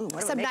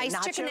 some nice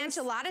chicken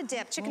enchilada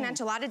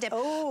dip.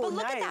 Oh, but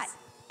look at that.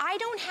 I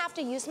don't have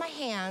to use my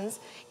hands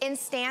and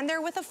stand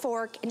there with a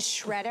fork and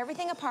shred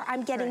everything apart.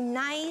 I'm getting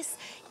nice,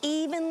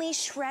 evenly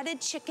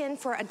shredded chicken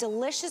for a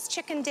delicious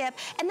chicken dip.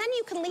 And then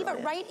you can leave it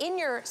right in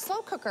your slow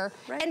cooker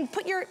and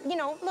put your, you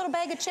know, little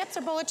bag of chips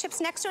or bowl of chips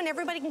next to it, and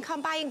everybody can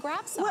come by and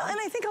grab some. Well, and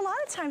I think a lot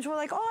of times we're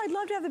like, oh, I'd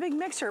love to have the big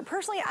mixer.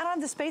 Personally, I don't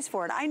have the space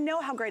for it. I know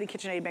how great a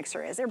KitchenAid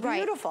mixer is. They're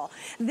beautiful.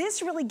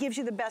 This really gives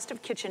you the best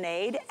of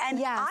KitchenAid,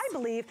 and I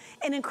believe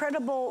an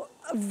incredible,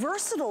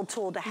 versatile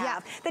tool to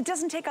have that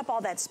doesn't take up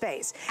all that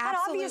space. And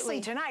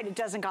obviously tonight it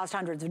doesn't cost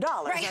hundreds of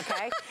dollars,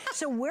 okay?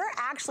 So we're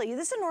actually,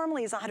 this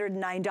normally is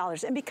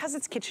 $109, and because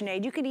it's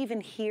KitchenAid, you can even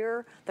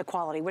hear the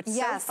quality. What's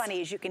so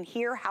funny is you can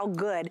hear how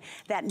good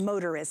that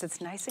motor is. It's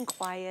nice and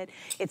quiet.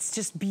 It's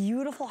just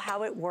beautiful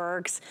how it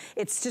works.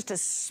 It's just a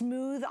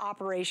smooth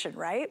operation,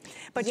 right?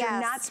 But you're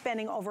not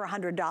spending over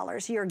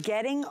 $100. You're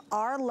getting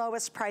our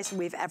lowest price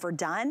we've ever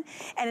done.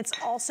 And it's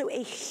also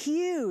a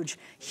huge,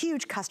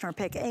 huge customer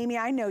pick. Amy,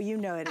 I know you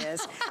know it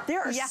is.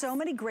 There are so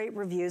many great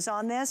reviews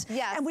on this.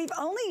 And we've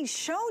only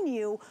shown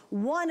you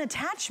one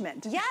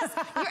attachment.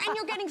 And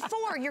you're getting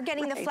 4. You're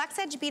getting the flex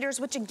edge beaters,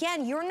 which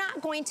again, you're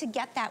not going to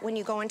get that when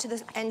you go into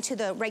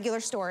the regular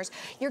stores.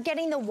 You're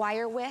getting the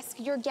wire whisk,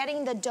 you're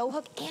getting the dough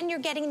hook, and you're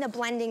getting the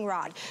blending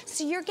rod.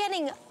 So you're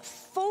getting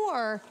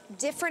 4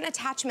 different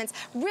attachments.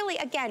 Really,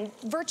 again,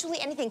 virtually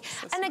anything.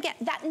 And again,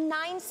 that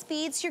 9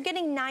 speeds, you're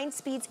getting 9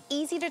 speeds,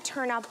 easy to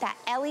turn up, that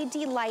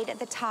LED light at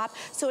the top,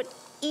 so it's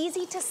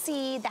easy to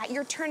see that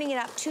you're turning it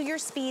up to your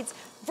speeds.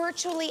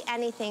 Virtually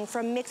anything,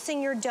 from mixing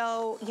your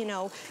dough, you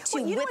know, to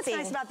you whipping. know what's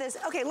nice about this?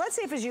 Okay, let's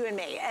say if it was you and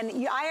me,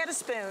 and I had a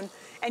spoon,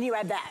 and you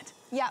had that.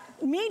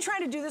 Me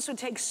trying to do this would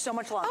take so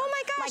much longer. Oh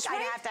my gosh, Like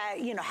I'd have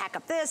to, you know, hack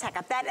up this, hack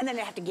up that, and then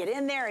I have to get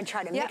in there and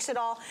try to mix it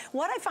all.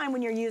 What I find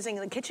when you're using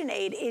the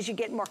KitchenAid is you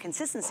get more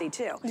consistency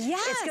too.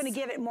 It's gonna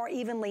give it more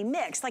evenly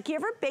mixed. Like you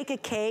ever bake a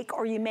cake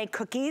or you make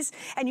cookies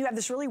and you have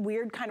this really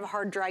weird kind of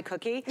hard dry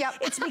cookie?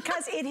 It's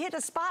because it hit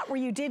a spot where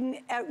you didn't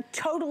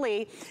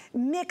totally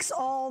mix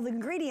all the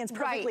ingredients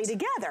perfectly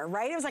together,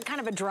 right? It was like kind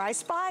of a dry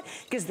spot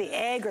because the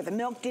egg or the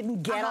milk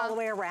didn't get all the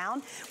way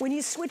around. When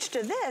you switch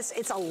to this,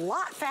 it's a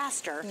lot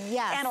faster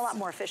and a lot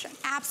more efficient.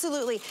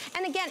 Absolutely.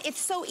 And again, it's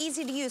so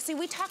easy to use. See,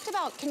 we talked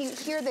about, can you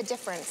hear the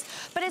difference?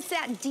 But it's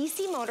that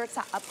DC motor, it's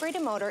that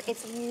upgraded motor.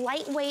 It's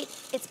lightweight,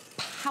 it's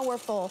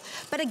powerful.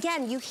 But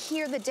again, you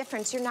hear the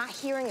difference. You're not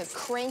hearing a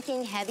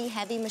cranking,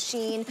 heavy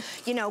machine,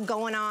 you know,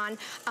 going on.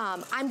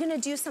 I'm gonna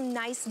do some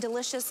nice,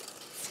 delicious,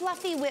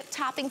 fluffy whipped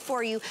topping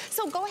for you.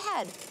 So go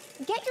ahead.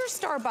 Get your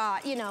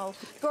store-bought, you know,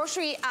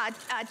 grocery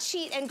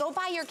cheat and go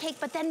buy your cake,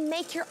 but then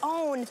make your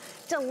own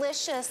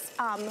delicious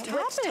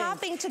whipped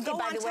topping to go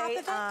on top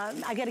of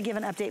it. I got to give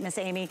an update, Miss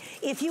Amy.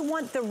 If you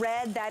want the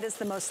red, that is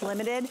the most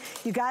limited.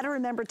 You got to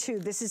remember too,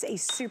 this is a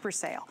super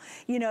sale.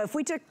 You know, if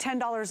we took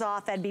 $10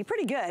 off, that'd be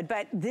pretty good,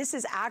 but this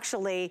is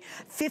actually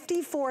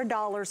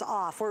 $54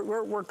 off.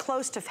 We're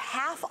close to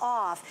half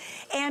off.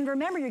 And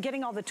remember, you're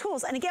getting all the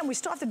tools. And again, we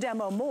still have to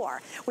demo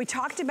more. We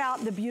talked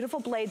about the beautiful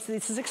blades.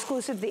 This is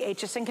exclusive to the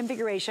HSN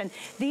configuration.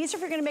 These are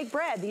if you're gonna make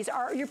bread. These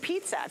are your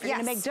pizza. If you're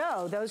gonna make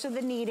dough, those are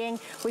the kneading.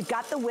 We've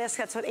got the whisk.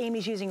 That's what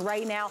Amy's using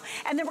right now.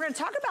 And then we're gonna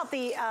talk about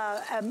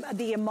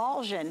the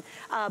emulsion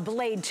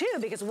blade too,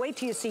 because wait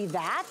till you see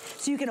that.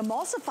 So you can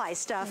emulsify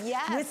stuff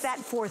with that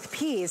 4th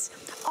piece.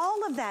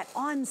 All of that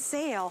on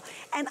sale.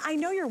 And I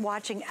know you're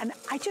watching, and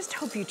I just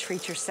hope you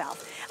treat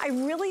yourself. I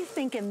really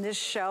think in this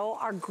show,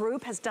 our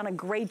group has done a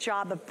great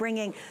job of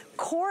bringing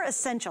core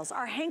essentials.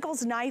 Our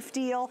Henckles knife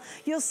deal,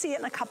 you'll see it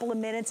in a couple of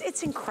minutes.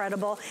 It's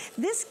incredible.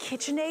 This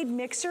KitchenAid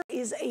mixer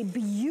is a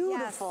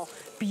beautiful,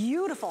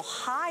 beautiful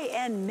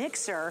high-end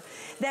mixer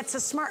that's a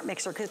smart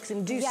mixer because it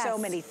can do so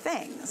many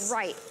things.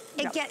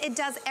 It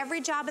does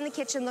every job in the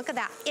kitchen. Look at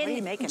that. What are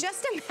you making?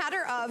 Just a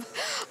matter of,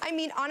 I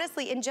mean,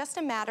 honestly, in just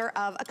a matter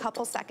of a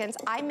couple seconds,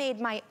 I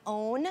made my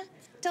own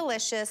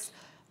delicious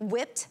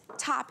whipped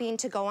topping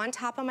to go on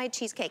top of my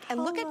cheesecake.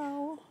 And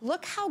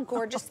look how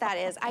gorgeous that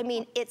is. I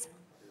mean, it's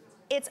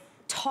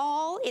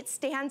tall, it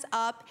stands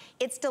up,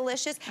 it's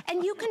delicious,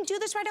 and you can do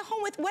this right at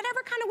home with whatever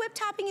kind of whipped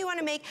topping you want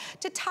to make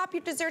to top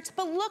your desserts.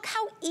 But look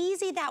how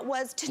easy that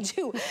was to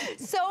do.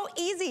 So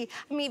easy.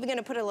 I'm even going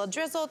to put a little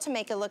drizzle to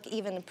make it look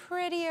even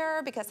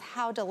prettier, because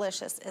how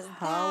delicious is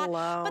that?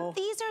 But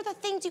these are the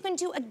things you can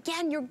do.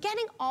 Again, you're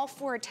getting all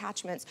 4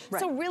 attachments.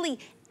 So really,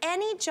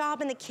 any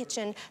job in the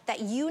kitchen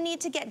that you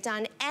need to get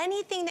done,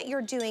 anything that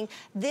you're doing,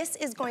 this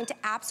is going to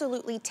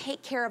absolutely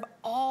take care of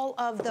all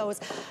of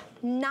those.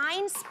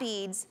 9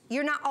 speeds,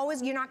 you're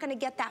not gonna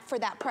get that for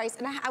that price.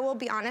 And I will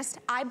be honest,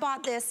 I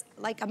bought this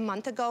like a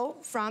month ago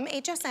from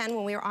HSN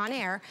when we were on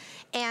air,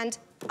 and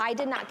I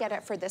did not get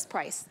it for this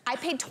price. I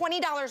paid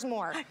 $20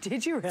 more.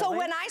 Did you really? So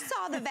when I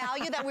saw the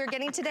value that we were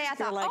getting today, I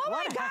thought, like, oh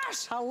my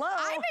gosh,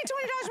 I paid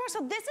 $20 more.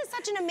 So this is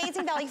such an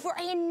amazing value for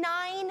a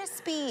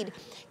 9-speed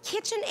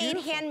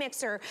KitchenAid hand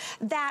mixer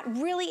that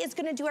really is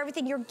gonna do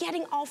everything. You're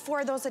getting all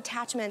 4 of those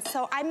attachments.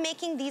 So I'm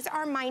making, these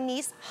are my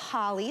niece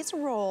Holly's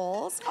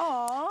rolls.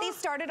 They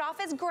started off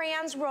as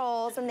Grand's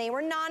rolls, and they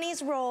were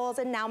Nani's rolls,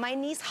 and now my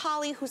niece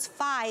Holly, who's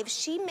 5,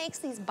 she makes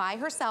these by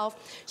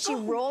herself. She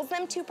rolls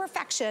them to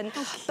perfection,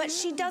 but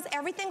she does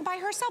everything by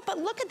herself. But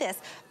look at this.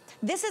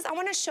 This is, I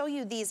wanna show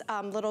you these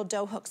little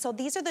dough hooks. So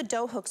these are the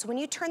dough hooks. When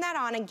you turn that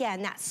on,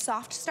 again, that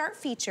soft start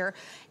feature,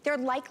 they're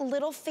like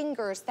little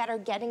fingers that are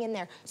getting in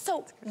there.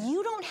 So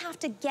you don't have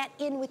to get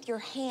in with your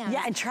hands.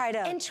 And try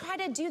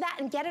to do that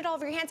and get it all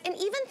over your hands. And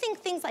even think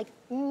things like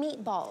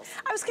meatballs.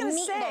 I was gonna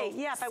say,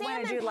 if I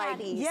wanna do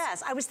patties.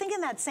 I was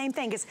thinking that same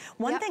thing, because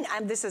one thing,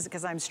 this is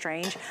because I'm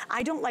strange,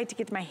 I don't like to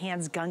get my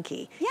hands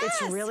gunky.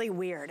 It's really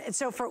weird. And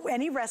so for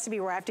any recipe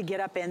where I have to get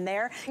up in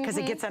there, because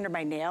it gets under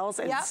my nails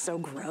and it's so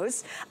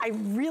gross, I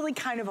really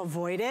kind of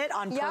avoid it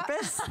on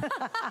purpose.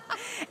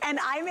 And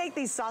I make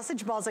these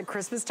sausage balls at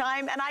Christmas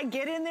time, and I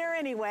get in there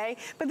anyway,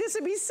 but this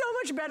would be so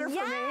much better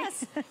for me.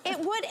 Yes, it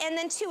would. And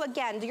then too,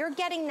 again, you're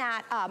getting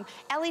that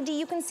LED.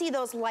 You can see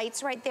those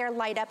lights right there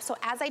light up. So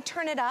as I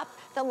turn it up,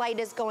 the light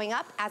is going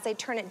up. As I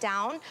turn it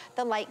down,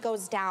 the light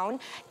goes down.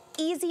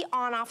 Easy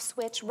on-off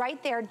switch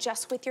right there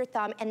just with your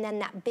thumb, and then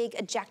that big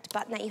eject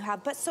button that you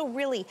have. But so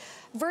really,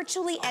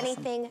 virtually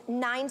anything,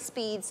 9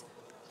 speeds,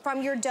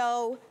 from your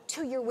dough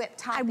to your whipped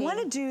topping. I want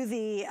to do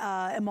the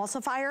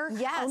emulsifier,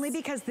 only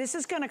because this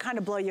is going to kind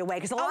of blow you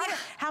away. Because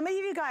how many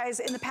of you guys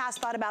in the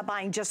past thought about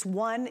buying just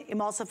one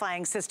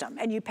emulsifying system,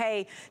 and you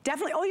pay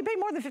definitely, you pay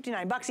more than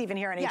 59 bucks even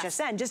here in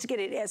HSN just to get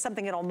it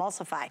something that'll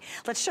emulsify.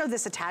 Let's show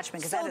this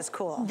attachment because that is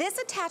cool. This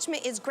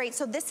attachment is great.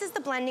 So this is the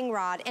blending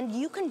rod, and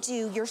you can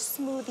do your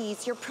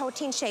smoothies, your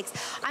protein shakes.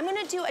 I'm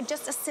going to do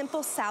just a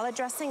simple salad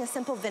dressing, a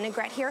simple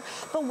vinaigrette here.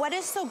 But what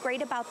is so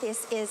great about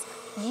this is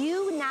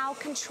you now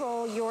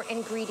control your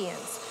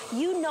ingredients.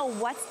 You know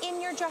what's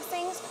in your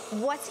dressings,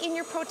 what's in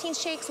your protein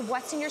shakes,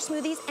 what's in your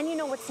smoothies, and you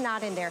know what's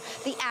not in there.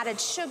 The added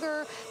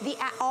sugar,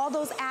 all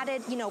those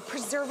added,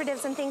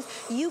 preservatives and things.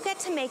 You get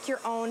to make your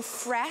own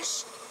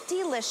fresh,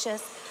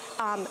 delicious,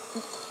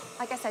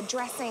 like I said,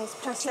 dressings,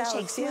 protein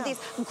shakes, smoothies,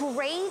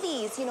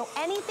 gravies,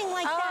 anything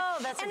like that.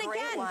 Oh, that's and a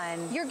great again,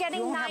 one. You're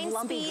getting 9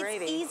 speeds,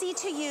 easy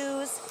to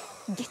use.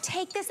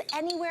 Take this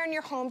anywhere in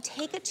your home,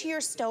 take it to your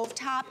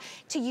stovetop,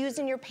 to use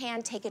in your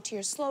pan, take it to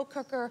your slow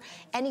cooker,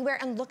 anywhere,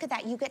 and look at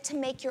that. You get to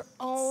make your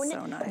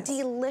own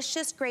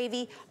delicious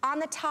gravy. On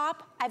the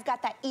top, I've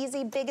got that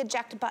easy big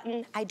eject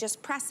button. I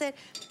just press it,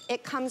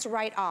 it comes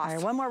right off. All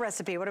right, one more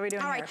recipe. What are we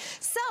doing here? All right,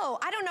 so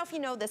I don't know if you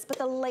know this, but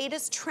the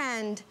latest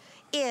trend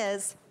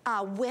is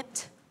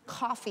whipped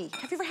coffee.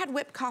 Have you ever had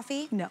whipped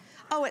coffee? No.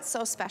 Oh, it's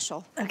so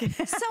special. Okay.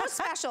 So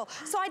special.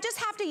 So I just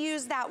have to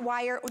use that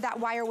wire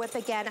whip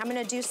again. I'm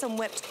gonna do some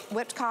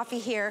whipped coffee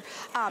here.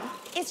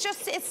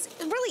 It's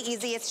really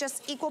easy. It's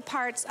just equal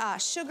parts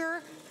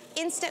sugar,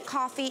 instant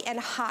coffee, and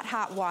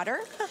hot water.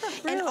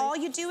 Really? And all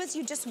you do is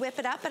you just whip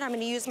it up, and I'm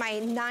gonna use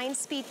my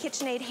 9-speed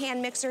KitchenAid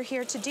hand mixer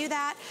here to do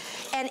that.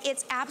 And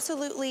it's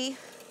absolutely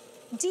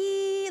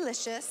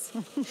delicious.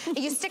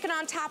 You stick it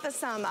on top of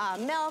some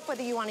milk,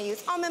 whether you want to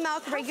use almond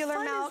milk, regular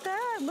milk. Is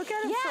that? Look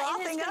at it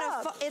frothing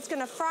up. It's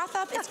gonna froth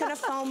up, it's gonna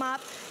foam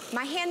up.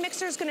 My hand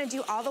mixer is gonna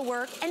do all the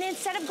work. And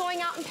instead of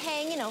going out and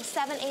paying,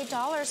 $7,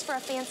 $8 for a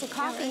fancy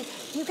coffee,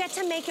 you get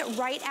to make it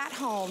right at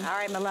home. All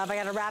right, my love, I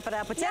gotta wrap it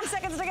up with 10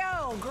 seconds to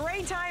go.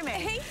 Great timing.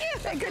 Thank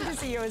you. Good to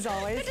see you as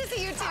always. Good to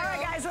see you too. All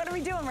right, guys, what are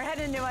we doing? We're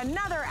heading into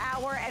another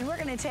hour, and we're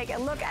gonna take a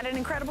look at an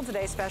incredible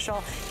Today special.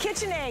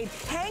 KitchenAid,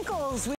 Henckles.